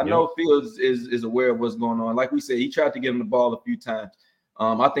 So I Yep. know Fields is aware of what's going on. Like we said, he tried to get him the ball a few times.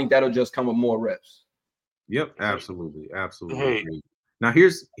 I think that'll just come with more reps. Yep. Hey, Absolutely hey, agree. Now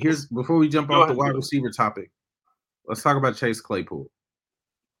here's before we jump go off the ahead, wide Joe. receiver topic, let's talk about Chase Claypool.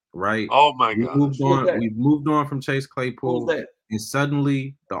 Right? Oh my We've moved gosh. Who was on. that? We've moved on from Chase Who was Claypool, that? and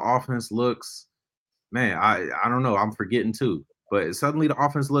suddenly the offense looks. Man, I don't know. I'm forgetting too, but suddenly the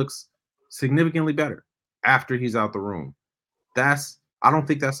offense looks significantly better after he's out the room. I don't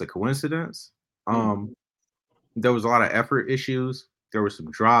think that's a coincidence. Mm. Um, there was a lot of effort issues. There were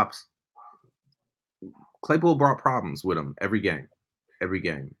some drops. Claypool brought problems with him every game,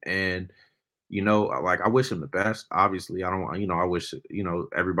 and like I wish him the best. Obviously, I don't. I wish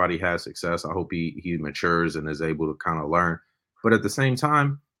everybody has success. I hope he matures and is able to kind of learn. But at the same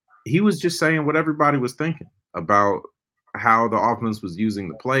time, he was just saying what everybody was thinking about how the offense was using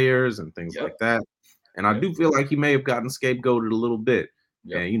the players and things like Yep. that. And I Yep. do feel like he may have gotten scapegoated a little bit.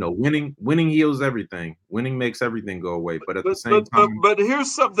 Yep. And winning heals everything. Winning makes everything go away. But at the But same but but time, but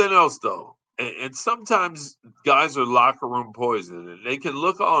here's something else though. And sometimes guys are locker room poison, and they can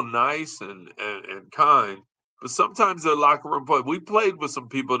look all nice and kind, but sometimes they're locker room poison. We played with some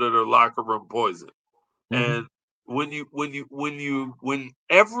people that are locker room poison, mhm, and when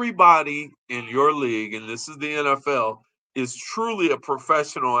everybody in your league, and this is the NFL, is truly a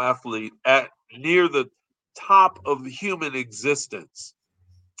professional athlete at near the top of human existence,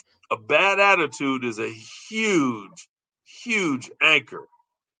 a bad attitude is a huge, huge anchor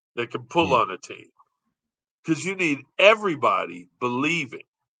that can pull yeah, on a team because you need everybody believing.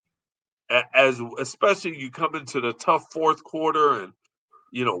 As especially you come into the tough fourth quarter, and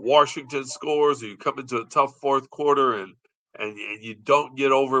Washington scores, or you come into a tough fourth quarter and you don't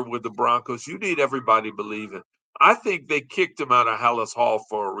get over with the Broncos. You need everybody believing. I think they kicked him out of Hallis Hall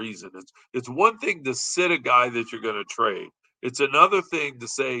for a reason. It's one thing to sit a guy that you're going to trade. It's another thing to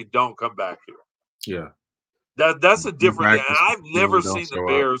say don't come back here. yeah. That's a In different thing. practice, I've really never don't seen the show up.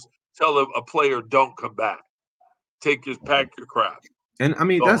 Bears tell a player don't come back. Pack your crap, And I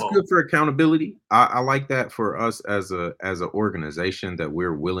mean, go that's home. good for accountability. I like that for us as an organization that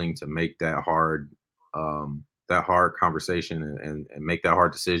we're willing to make that hard conversation and make that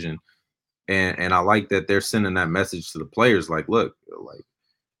hard decision. And I like that they're sending that message to the players, like, look, like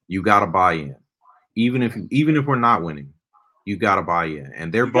you gotta buy in. Even if we're not winning, you gotta buy in.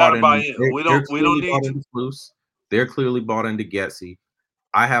 And they're You got bought to buy in, in. We they're don't clearly need bought you. into Flus. They're clearly bought into Getsy.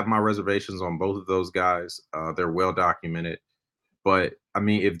 I have my reservations on both of those guys. They're well documented. But I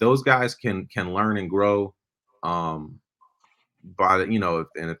mean, if those guys can learn and grow, um, But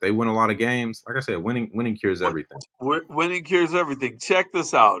and if they win a lot of games, like I said, winning cures What everything. winning cures everything. Check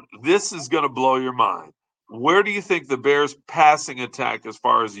this out. This is going to blow your mind. Where do you think the Bears' passing attack, as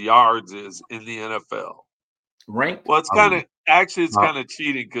far as yards, is in the NFL? Ranked. Well, it's kind Probably, of actually it's uh, kind of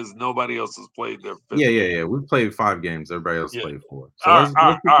cheating because nobody else has played their yeah, fifth yeah, game. yeah. We've played 5 games. Everybody else Yeah. played 4. So All right, all right,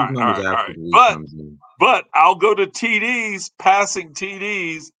 let's get all these right, all numbers right, all after right. the week But comes in. I'll go to TDs, passing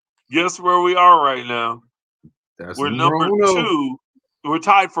TDs. Guess where we are right now? That's We're numero number uno. 2. We're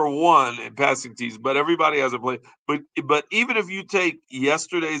tied for 1 in passing TDs, but everybody hasn't played. But even if you take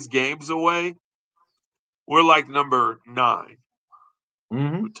yesterday's games away, we're like number 9.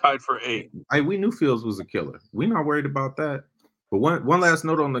 Mm-hmm. We're tied for 8. Hey, we knew Fields was a killer. We're not worried about that. But one last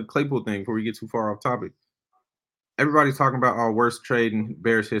note on the Claypool thing before we get too far off topic. Everybody's talking about our worst trade in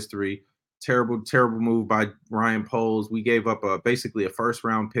Bears history. Terrible, terrible move by Ryan Poles. We gave up basically a first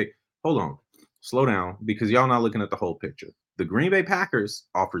round pick. Hold on, slow down, because y'all not looking at the whole picture. The Green Bay Packers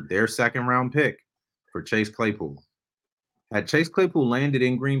offered their second round pick for Chase Claypool. Had Chase Claypool landed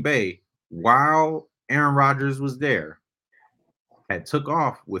in Green Bay while Aaron Rodgers was there, had took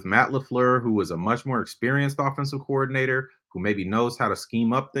off with Matt LaFleur, who was a much more experienced offensive coordinator, who maybe knows how to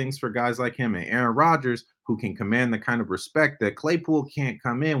scheme up things for guys like him, and Aaron Rodgers, who can command the kind of respect that Claypool can't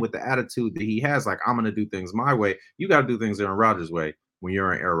come in with the attitude that he has, like, I'm going to do things my way. You got to do things Aaron Rodgers' way when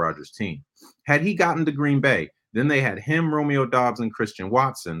you're on Aaron Rodgers' team. Had he gotten to Green Bay, then they had him, Romeo Dobbs, and Christian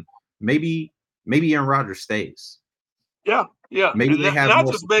Watson. Maybe Aaron Rodgers stays. Yeah, yeah. Maybe And they have not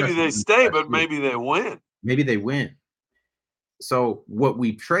more just maybe success they than stay, last but year. maybe they win. Maybe they win. So what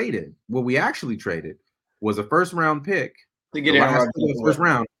we actually traded was a first round pick, To the get Aaron last Rodgers pick out of the the way. first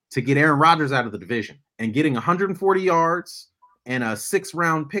round, to get Aaron Rodgers out of the division. And getting 140 yards and a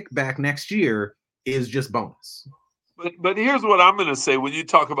 6th-round pick back next year is just bonus. But here's what I'm going to say when you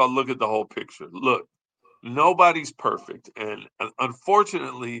talk about look at the whole picture. Look, nobody's perfect, and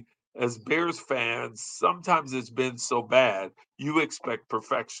unfortunately, as Bears fans, sometimes it's been so bad you expect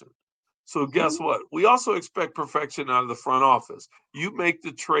perfection. So guess what? We also expect perfection out of the front office. You make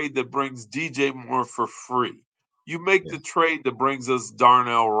the trade that brings DJ Moore for free. You make Yeah. the trade that brings us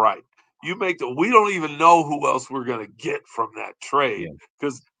Darnell Wright. We don't even know who else we're going to get from that trade Yeah.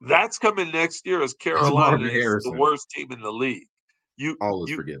 because that's coming next year as It's Carolina Marvin is the Harrison. worst team in the league. You All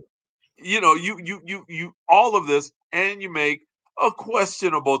is you forgiven. you all of this, and you make a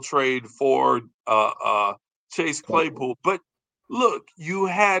questionable trade for Chase Claypool. But look, you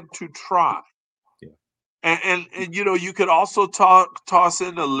had to try. Yeah. And you could also toss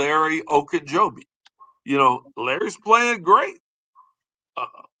in a Larry Okunjobi. Larry's playing great. Uh,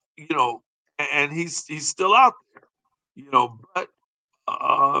 you know, and he's still out there. But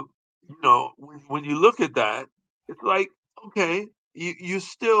uh, when you look at that, it's like, okay,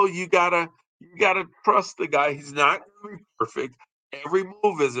 you gotta trust the guy. He's not gonna be perfect. Every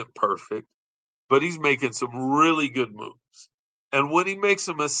move isn't perfect, but he's making some really good moves. And when he makes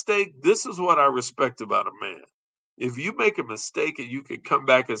a mistake, this is what I respect about a man. If you make a mistake and you can come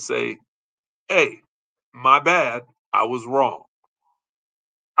back and say, "Hey, my bad, I was wrong,"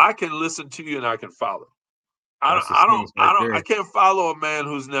 I can listen to you and I can follow. I don't, That's the I don't, sentence right I don't, I there. can't follow a man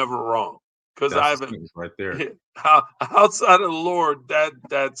who's never wrong because I That's the haven't. sentence right there. Outside of the Lord,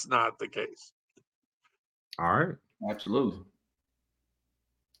 that's not the case. All right. Absolutely.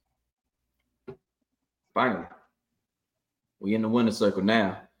 Finally, we in the winner circle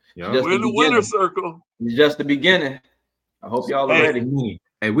now. It's Yep. just We're the in the winner beginning. circle. It's just the beginning. I hope y'all are Hey, ready.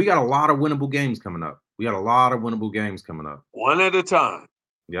 Hey, we got a lot of winnable games coming up. We got a lot of winnable games coming up. one at a time.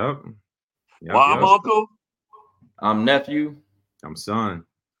 Yep. Yep. Well, I'm Yep. Uncle, I'm nephew. I'm son.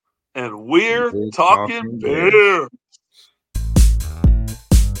 and And we're we're talking talking Bears. bear.